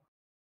give up.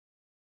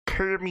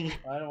 Kermie.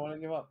 I don't want to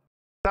give up.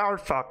 Star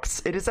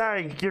Fox, it is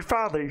I, your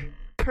father,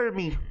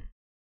 Kermie.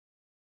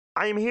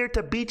 I am here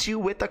to beat you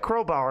with a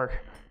crowbar.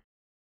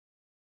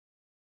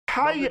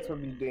 Hi. Muppets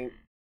would be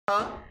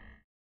Huh?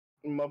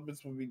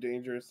 Muppets would be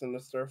dangerous in the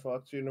Star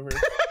Fox universe.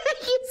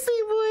 Yes,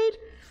 they would.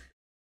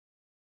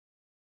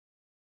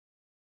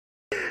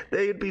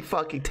 They'd be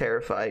fucking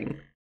terrifying.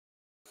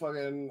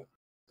 Fucking,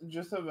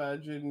 just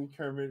imagine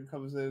Kermit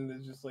comes in and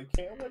is just like,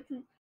 can't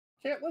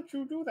let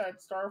you do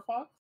that, Star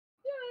Fox.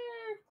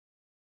 Yeah.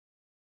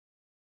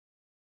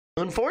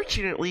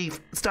 Unfortunately,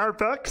 Star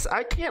Fox,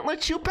 I can't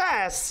let you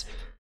pass.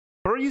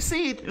 For you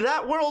see,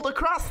 that world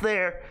across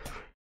there,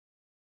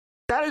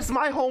 that is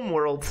my home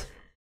world.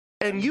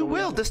 And you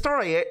will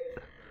destroy it.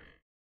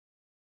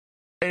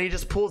 And he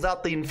just pulls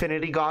out the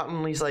Infinity Gauntlet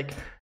and he's like,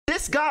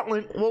 this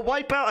gauntlet will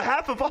wipe out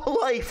half of all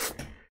life.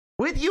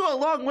 With you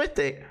along with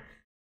it.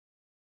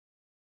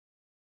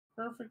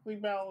 Perfectly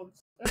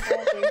balanced. That's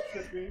all things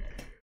should be.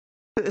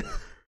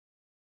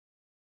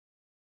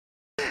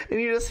 And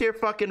you just hear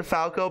fucking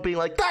Falco being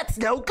like, that's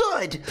no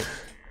good!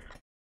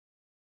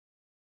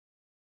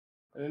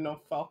 I didn't know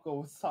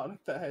Falco was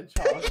Sonic the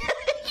Hedgehog.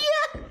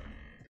 Yeah!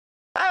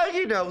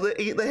 You know,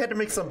 they had to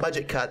make some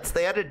budget cuts.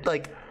 They had to,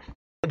 like,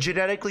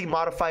 genetically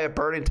modify a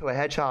bird into a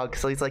hedgehog,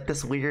 so he's like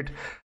this weird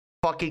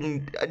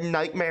fucking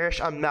nightmarish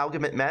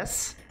amalgamate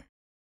mess.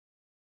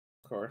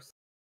 Of course.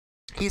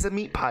 He's a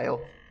meat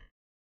pile.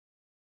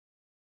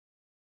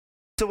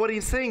 So what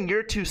he's saying,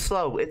 you're too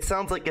slow. It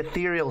sounds like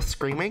ethereal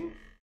screaming.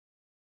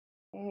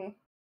 Mm-hmm.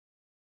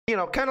 You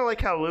know, kind of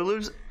like how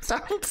Lulu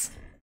sounds.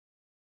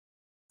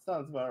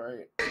 Sounds about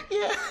right.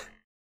 Yeah.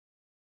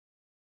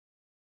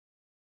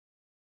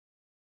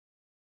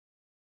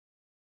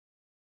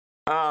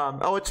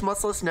 Oh, it's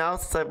muscless now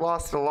since I've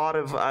lost a lot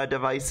of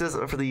devices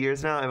for the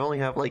years now. I've only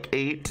have like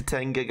 8 to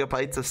 10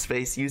 gigabytes of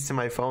space used in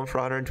my phone for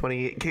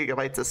 128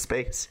 gigabytes of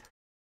space.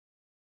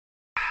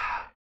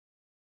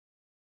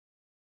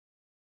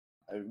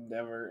 I've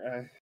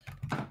never.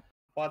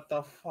 What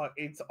the fuck?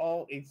 It's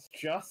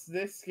just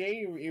this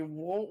game. It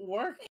won't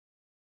work.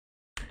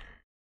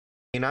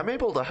 And I'm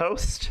able to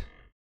host.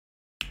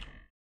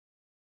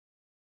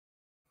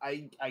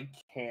 I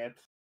can't.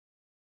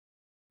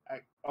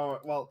 Oh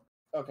well.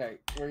 Okay,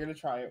 we're gonna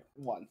try it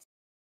once.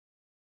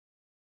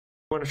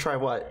 Want to try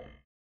what?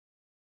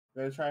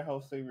 We're gonna try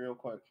hosting real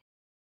quick.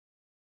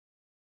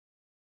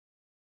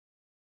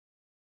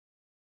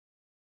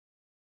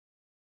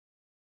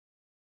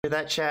 Hear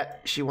that,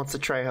 chat? She wants to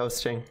try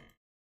hosting.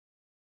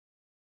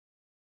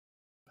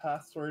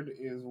 Password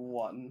is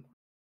 1.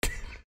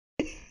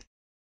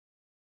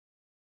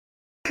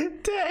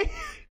 Dang.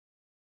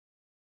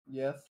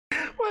 Yes.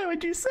 Why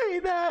would you say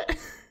that?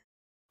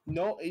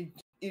 No,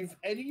 if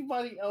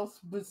anybody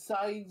else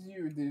besides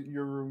you,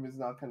 your room is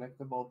not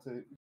connectable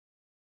to.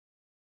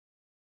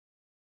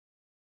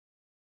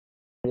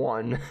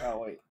 1.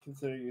 Oh wait,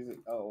 consider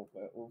using. Oh,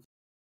 oops.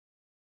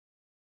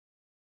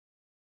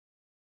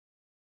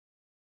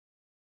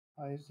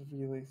 Why is the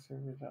relay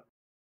server up?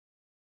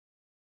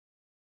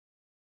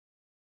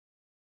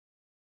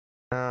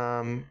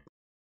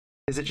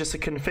 Is it just a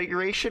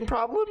configuration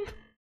problem?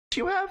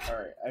 Do you have? All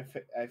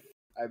right,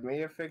 I may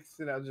have fixed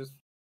it. I'll just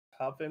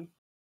hop in.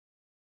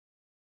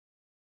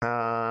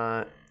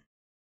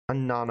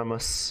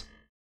 Anonymous.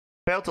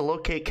 Failed to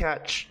locate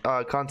catch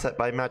concept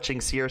by matching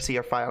CRC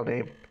or file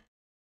name.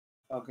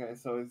 Okay,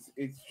 so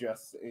it's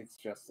just this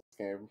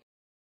game.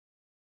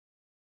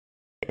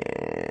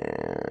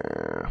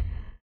 Yeah.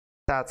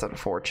 That's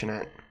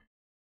unfortunate.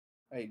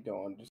 I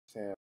don't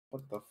understand.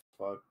 What the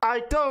fuck? I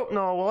don't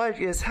know what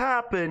is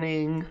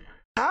happening.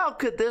 How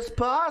could this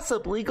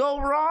possibly go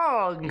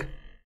wrong?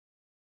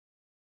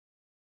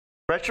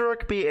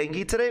 Retroarch be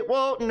Engie today?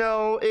 Well,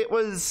 no, it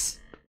was...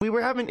 We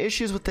were having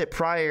issues with it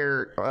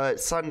prior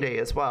Sunday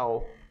as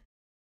well.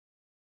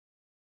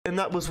 And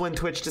that was when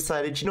Twitch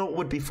decided, you know what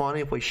would be funny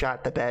if we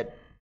shot the bed?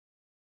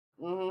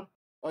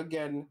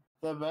 Again,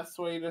 the best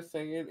way to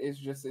say it is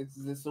just, it's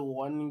this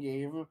one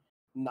game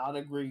not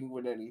agreeing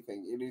with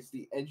anything. It is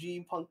the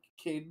edgy punk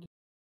kid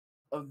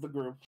of the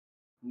group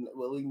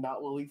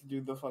not willing to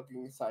do the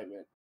fucking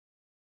assignment.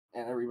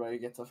 And everybody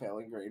gets a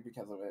failing grade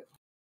because of it.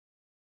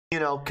 You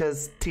know,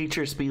 because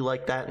teachers be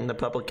like that in the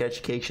public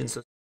education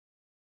system.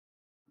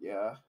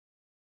 Yeah.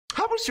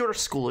 How was your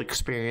school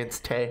experience,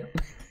 Tay?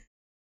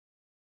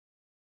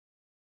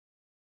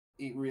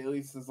 It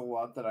really says a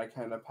lot that I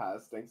kind of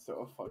passed thanks to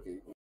a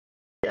fucking...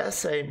 Yeah,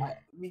 same.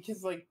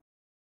 Because, like,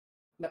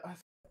 no,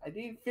 I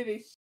didn't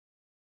finish.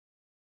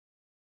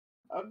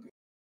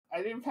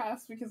 I didn't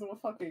pass because of a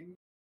fucking...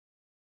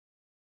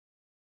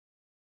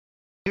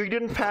 You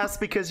didn't pass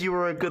because you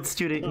were a good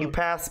student. You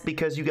passed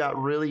because you got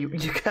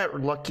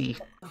lucky.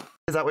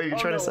 Is that what you're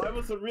trying to say? I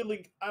was a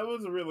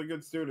really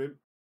good student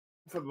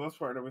for the most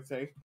part, I would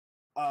say.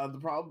 The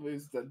problem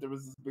is that there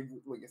was this big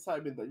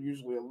assignment that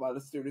usually a lot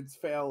of students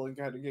fail and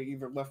kind of get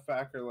either left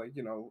back or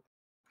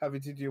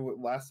having to deal with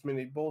last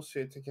minute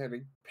bullshit to kind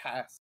of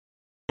pass.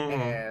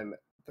 And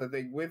the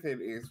thing with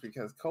it is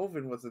because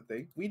COVID was a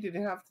thing, we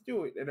didn't have to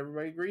do it, and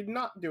everybody agreed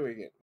not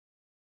doing it.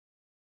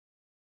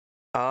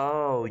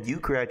 Oh, you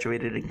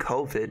graduated in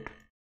COVID.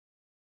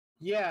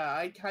 Yeah,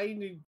 I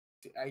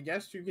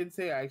guess you could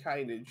say I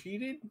kind of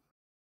cheated.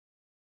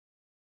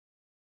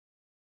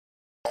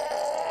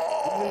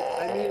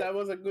 I mean, I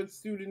was a good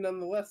student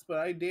nonetheless, but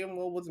I damn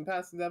well wasn't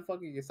passing that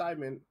fucking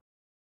assignment.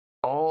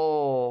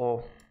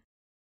 Oh.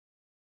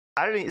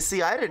 I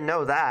didn't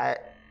know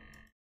that.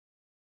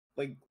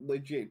 Like,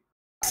 legit.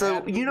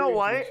 So, you know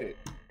what?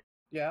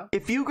 Yeah?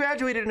 If you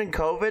graduated in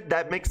COVID,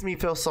 that makes me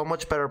feel so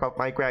much better about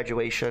my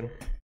graduation.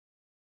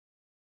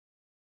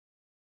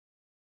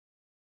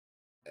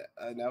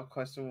 Now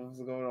question what was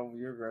going on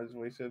with your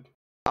graduation.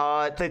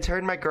 They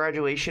turned my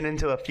graduation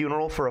into a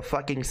funeral for a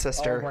fucking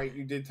sister. Oh, right,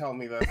 you did tell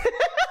me that.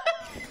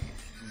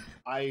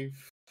 I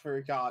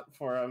forgot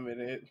for a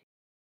minute.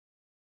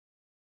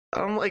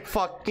 I'm like,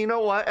 fuck, you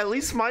know what? At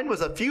least mine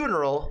was a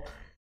funeral.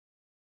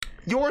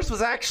 Yours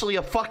was actually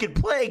a fucking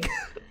plague.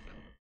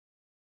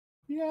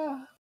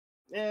 Yeah.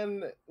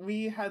 And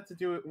we had to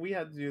do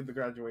the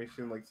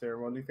graduation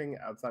ceremony thing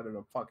outside of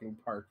a fucking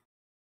park.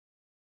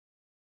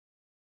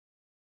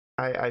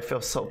 I feel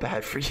so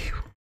bad for you.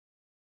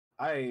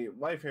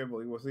 My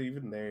family wasn't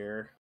even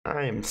there.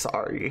 I am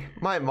sorry.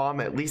 My mom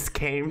at least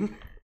came.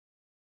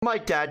 My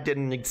dad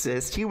didn't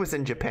exist. He was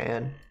in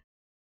Japan.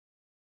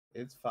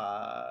 It's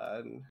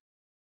fine.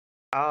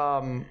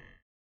 So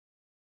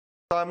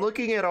I'm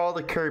looking at all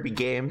the Kirby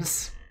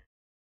games.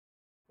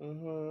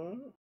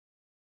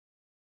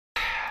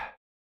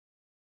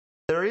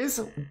 there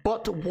is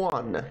but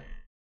one.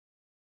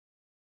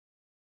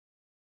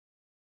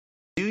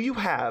 Do you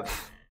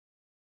have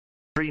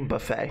Dream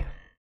Buffet?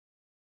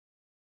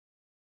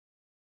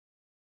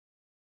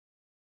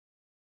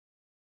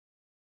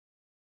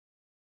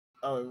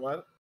 Oh,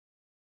 what?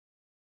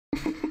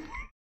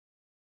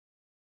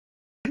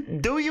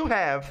 Do you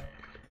have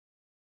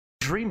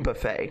Dream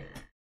Buffet?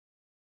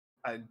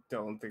 I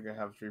don't think I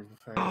have Dream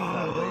Buffet,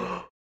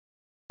 sadly.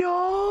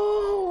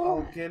 No!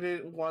 I'll get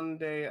it one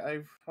day, I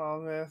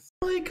promise.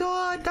 Oh my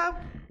god,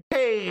 that...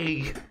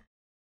 Hey!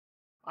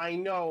 I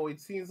know, it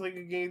seems like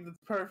a game that's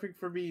perfect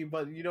for me,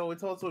 but you know,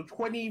 it's also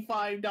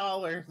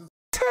 $25.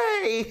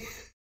 Hey!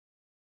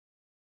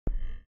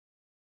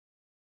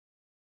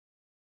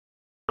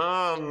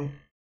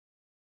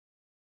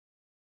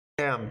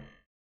 Damn.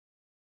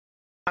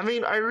 I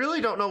mean, I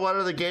really don't know what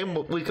other game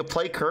we could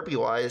play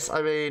Kirby-wise.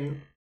 I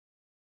mean...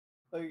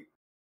 Like,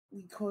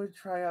 we could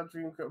try out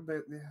Dream Course,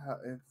 but yeah,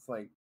 it's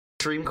like...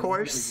 Dream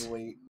Course?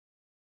 Late.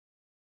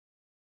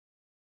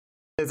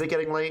 Is it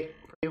getting late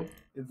for you?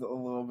 It's a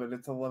little bit,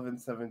 it's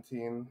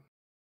 11:17.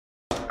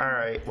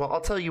 Alright, well, I'll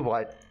tell you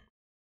what.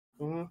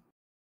 Mm-hmm.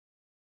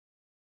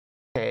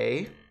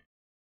 Hey.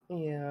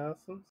 Yes.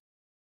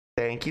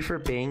 Thank you for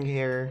being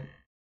here.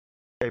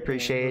 I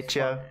appreciate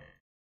you.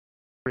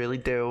 Really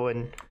do,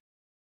 and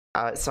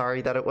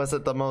sorry that it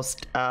wasn't the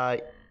most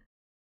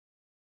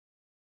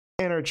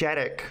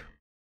energetic.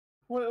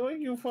 What are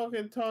you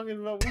fucking talking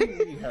about?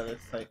 We had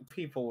exciting.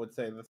 People would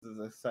say this is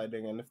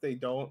exciting, and if they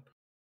don't,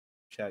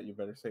 chat, you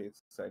better say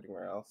it's exciting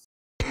or else.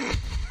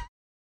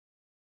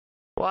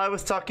 Well, I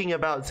was talking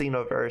about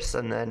Xenoverse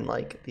and then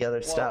like the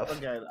other stuff.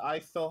 Again, I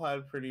still had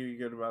a pretty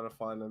good amount of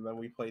fun, and then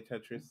we played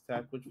Tetris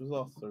Attack, which was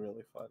also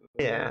really fun.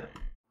 Yeah.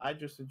 I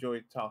just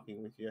enjoyed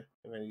talking with you,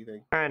 if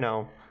anything. I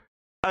know.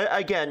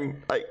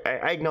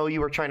 I know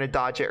you were trying to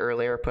dodge it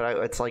earlier,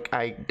 but it's like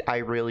I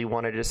really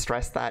wanted to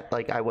stress that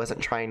like I wasn't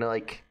trying to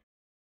like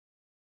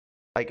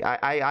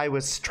I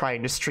was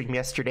trying to stream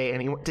yesterday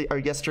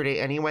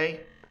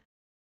anyway.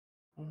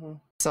 Mm-hmm.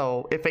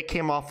 So if it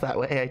came off that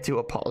way, I do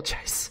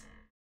apologize.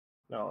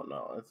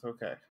 No, it's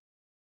okay.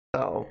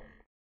 So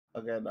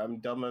again, I'm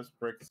dumb as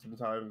bricks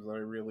sometimes. I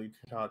really do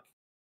not,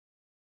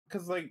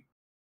 cause like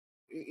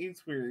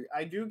it's weird.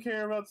 I do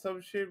care about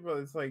some shit, but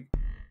it's like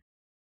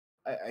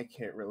I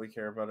can't really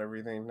care about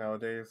everything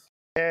nowadays.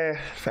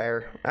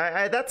 Fair.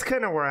 I that's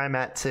kind of where I'm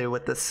at too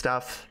with this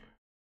stuff.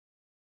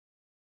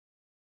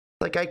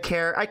 Like I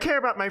care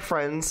about my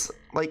friends,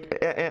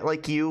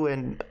 like you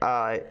and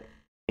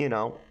you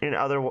know,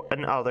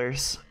 and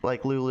others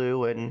like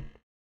Lulu and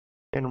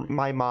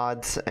my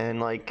mods and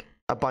like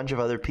a bunch of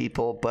other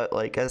people, but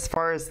like as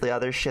far as the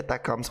other shit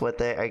that comes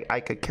with it, I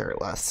could care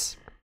less.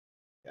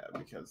 Yeah,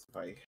 because if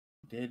I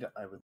did,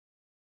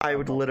 I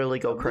would literally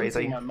go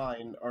crazy. My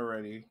mind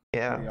already.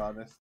 Yeah. To be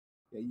honest.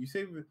 Yeah, you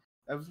say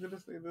I was gonna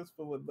say this,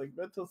 but with like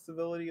mental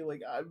stability,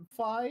 like I'm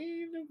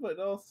fine, but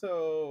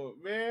also,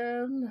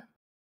 man,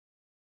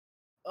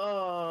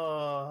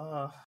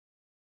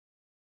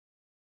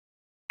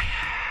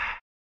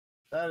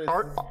 that is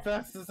as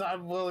best as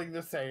I'm willing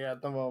to say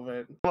at the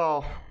moment.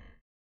 Well,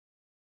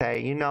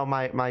 hey, you know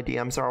my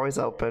DMs are always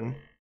open.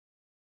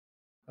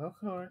 Of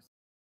course.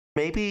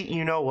 Maybe,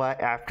 you know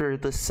what, after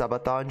the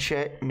subathon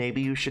shit,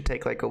 maybe you should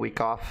take like a week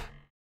off.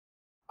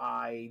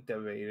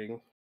 Debating.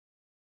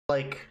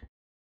 Like,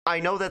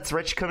 I know that's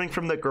rich coming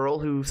from the girl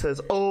who says,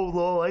 oh,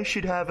 lol, I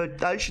should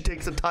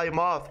take some time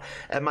off.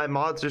 And my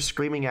mods are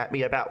screaming at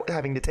me about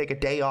having to take a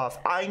day off.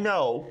 I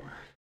know.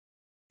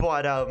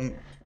 But,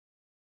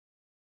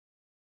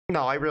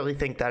 no, I really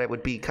think that it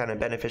would be kind of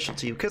beneficial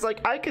to you. Because,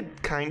 like, I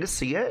could kind of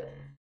see it.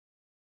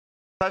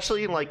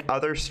 Especially in, like,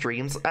 other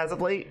streams as of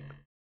late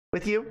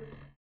with you.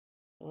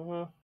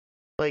 Mm-hmm.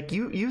 Like,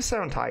 you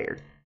sound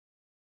tired.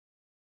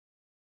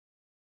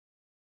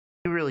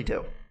 You really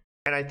do.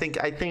 And I think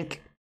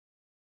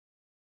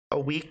a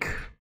week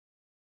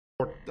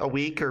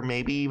or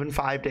maybe even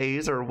 5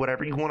 days or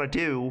whatever you want to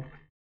do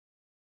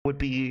would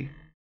be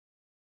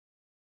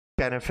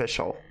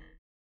beneficial.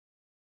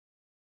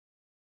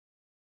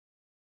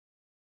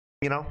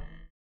 You know?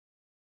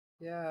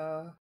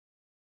 Yeah.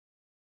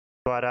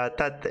 But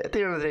that at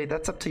the end of the day,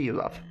 that's up to you,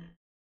 love.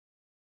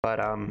 But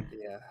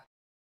yeah.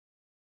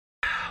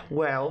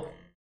 Well,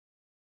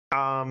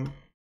 I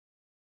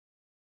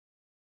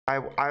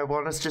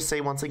want to just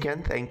say once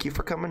again, thank you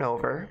for coming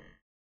over.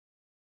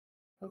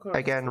 Of course.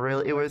 Again,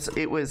 really,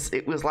 it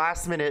was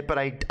last minute, but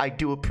I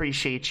do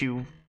appreciate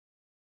you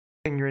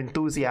and your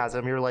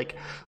enthusiasm. You're like,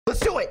 let's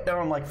do it. And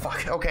I'm like,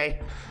 fuck,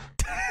 okay.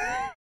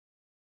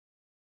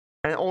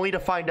 And only to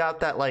find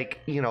out that,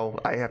 like, you know,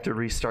 I have to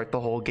restart the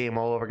whole game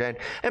all over again.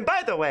 And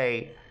by the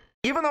way,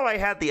 even though I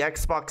had the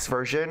Xbox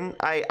version,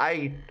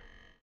 I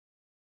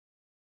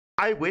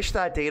wish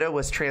that data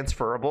was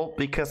transferable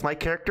because my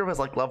character was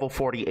like level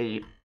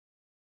 48.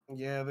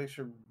 Yeah, they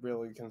should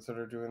really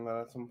consider doing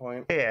that at some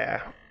point.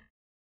 Yeah.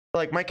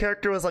 Like, my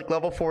character was like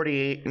level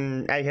 48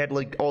 and I had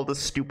like all the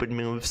stupid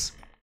moves.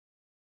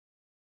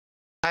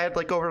 I had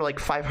like over like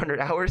 500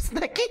 hours in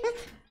that game.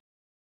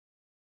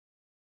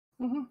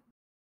 Mm-hmm.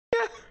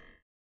 Yeah.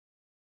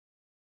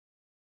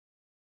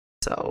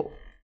 So,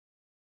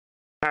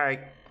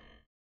 alright.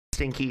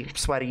 Stinky,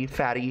 sweaty,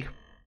 fatty.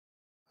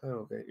 I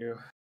don't get you.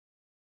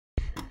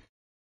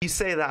 You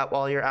say that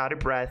while you're out of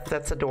breath.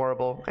 That's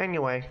adorable.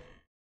 Anyway.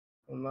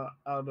 I'm not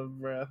out of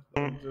breath.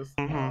 I'm just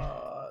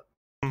hot.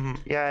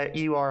 Yeah,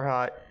 you are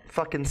hot.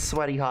 Fucking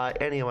sweaty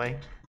hot. Anyway.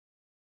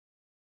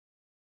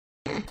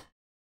 Alright.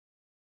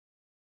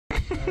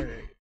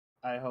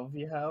 I hope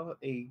you have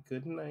a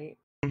good night.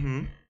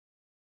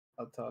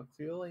 I'll talk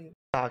to you later.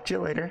 Talk to you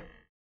later.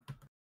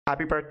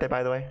 Happy birthday,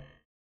 by the way.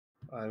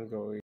 I'm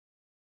going.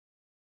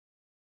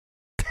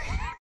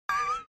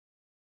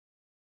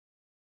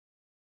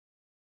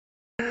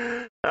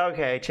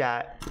 Okay,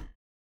 chat.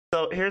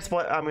 So here's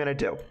what I'm gonna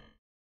do.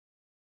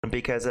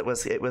 Because it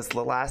was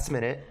the last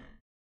minute.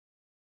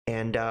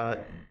 And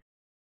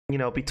you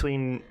know,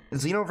 between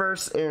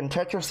Xenoverse and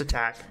Tetris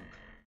Attack,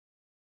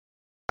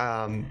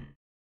 kind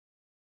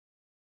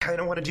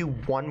of want to do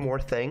one more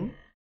thing.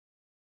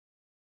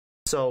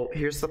 So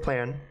here's the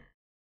plan.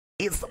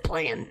 It's the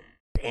plan,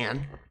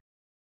 Dan.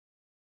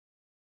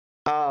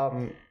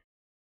 I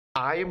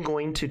am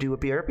going to do a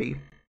BRB,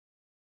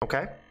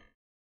 okay?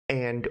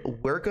 And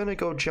we're gonna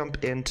go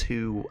jump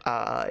into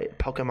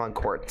Pokemon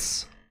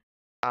Quartz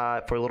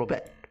for a little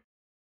bit,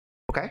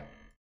 okay?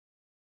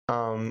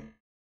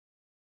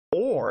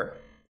 Or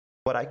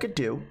what I could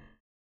do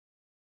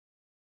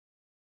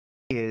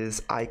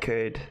is I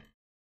could,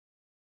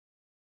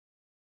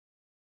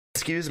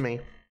 excuse me,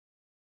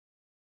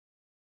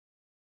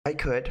 I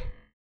could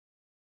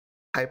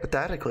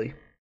hypothetically,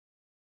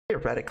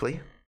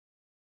 theoretically,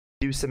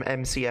 do some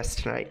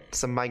MCS tonight,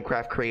 some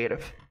Minecraft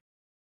creative.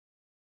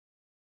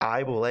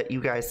 I will let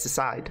you guys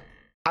decide.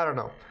 I don't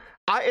know.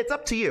 It's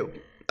up to you.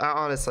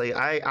 Honestly,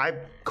 I'm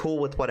cool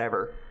with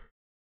whatever.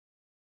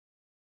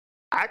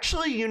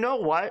 Actually, you know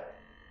what?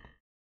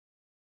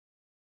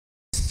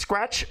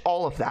 Scratch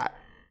all of that.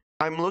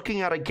 I'm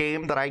looking at a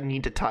game that I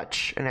need to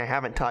touch, and I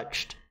haven't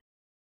touched.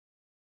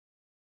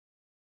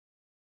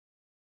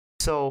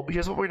 So,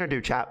 here's what we're gonna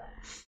do, chat.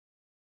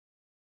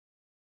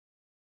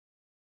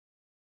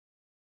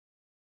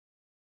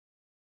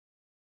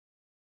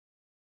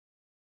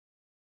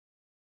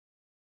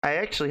 I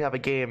actually have a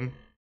game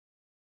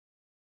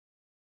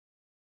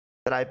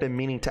that I've been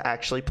meaning to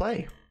actually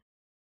play.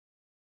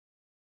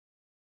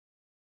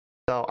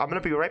 So I'm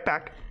gonna be right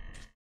back.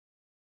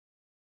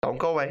 Don't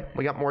go away.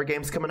 We got more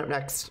games coming up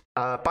next.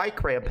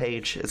 Bike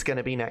Rampage is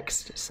gonna be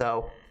next,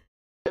 so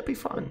it'll be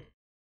fun.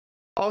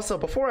 Also,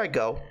 before I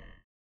go,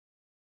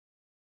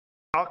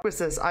 Aqua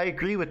says, I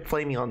agree with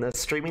Flamie on this.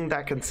 Streaming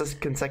that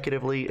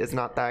consecutively is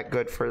not that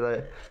good for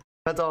the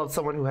mental health of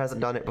someone who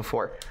hasn't done it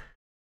before.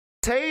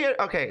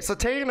 Okay, so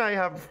Tay and I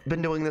have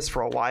been doing this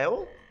for a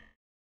while,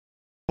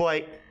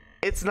 but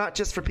it's not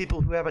just for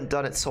people who haven't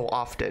done it so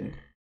often.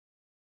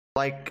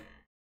 Like,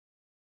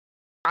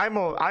 I'm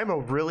a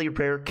really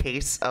rare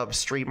case of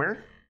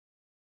streamer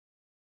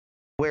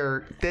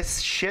where this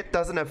shit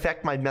doesn't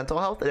affect my mental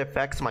health, it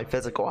affects my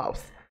physical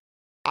health.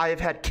 I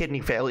have had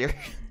kidney failure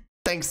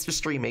thanks to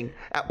streaming.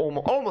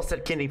 Almost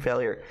had kidney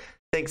failure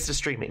thanks to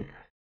streaming.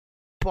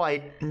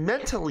 But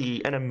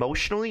mentally and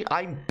emotionally,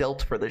 I'm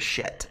built for this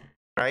shit.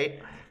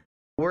 Right?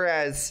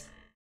 Whereas,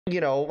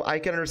 you know, I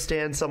can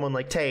understand someone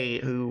like Tay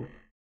who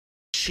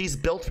she's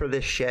built for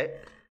this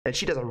shit and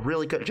she does a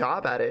really good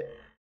job at it,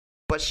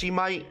 but she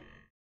might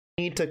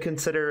need to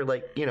consider,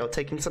 like, you know,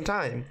 taking some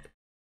time,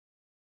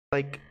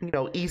 like, you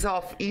know, ease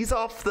off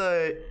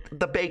the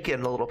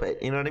bacon a little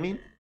bit, you know what I mean?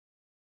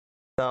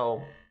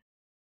 So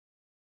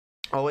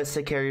always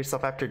take care of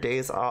yourself after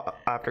days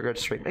after a good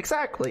stream.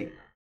 Exactly.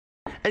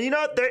 And you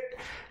know what,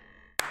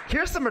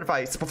 here's some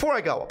advice before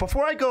I go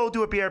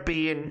do a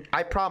BRB, and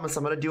I promise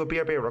I'm gonna do a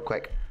BRB real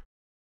quick.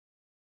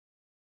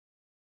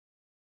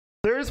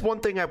 There's one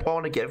thing I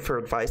want to give for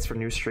advice for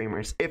new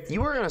streamers. If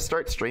you are gonna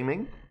start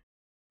streaming,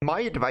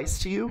 my advice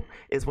to you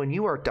is when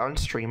you are done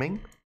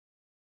streaming,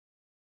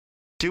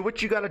 do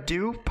what you gotta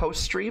do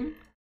post stream,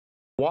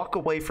 walk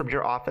away from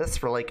your office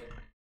for like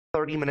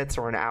 30 minutes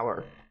or an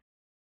hour,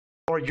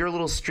 or your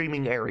little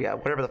streaming area,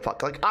 whatever the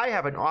fuck. Like, I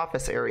have an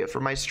office area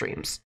for my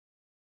streams,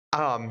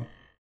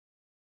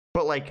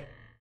 but like,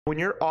 when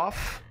you're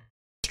off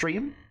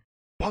stream,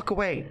 walk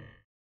away.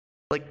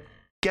 Like,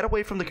 get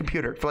away from the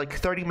computer for like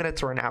 30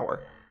 minutes or an hour.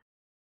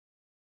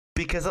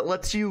 Because it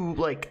lets you,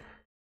 like,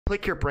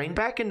 click your brain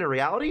back into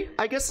reality,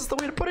 I guess is the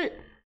way to put it.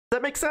 Does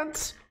that make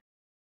sense?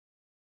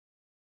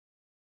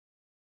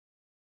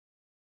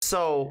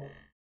 So,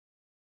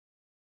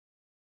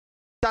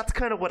 that's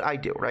kind of what I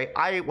do, right?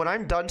 When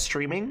I'm done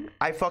streaming,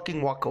 I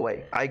fucking walk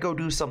away. I go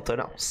do something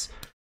else.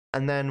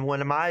 And then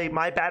when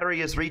my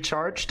battery is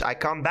recharged, I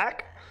come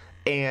back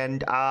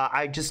and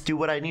I just do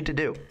what I need to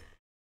do.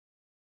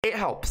 It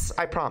helps,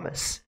 I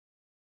promise.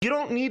 You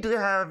don't need to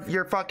have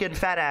your fucking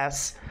fat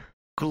ass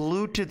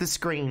glued to the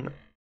screen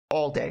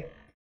all day,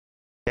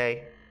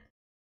 okay?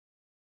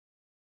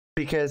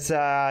 Because,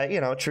 you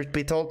know, truth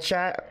be told,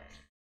 chat,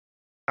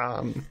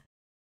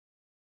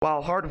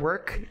 while hard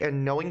work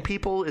and knowing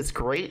people is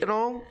great and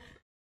all,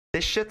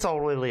 this shit's all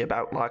really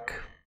about luck.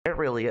 It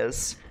really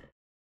is.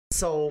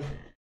 So,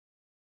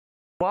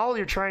 while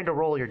you're trying to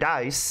roll your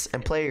dice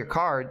and play your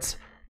cards,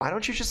 why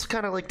don't you just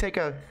kind of like take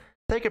a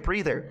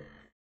breather?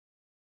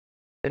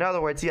 In other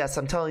words, yes,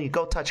 I'm telling you,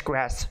 go touch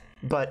grass,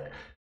 but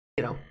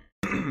you know,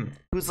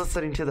 who's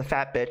listening to the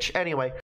fat bitch? Anyway,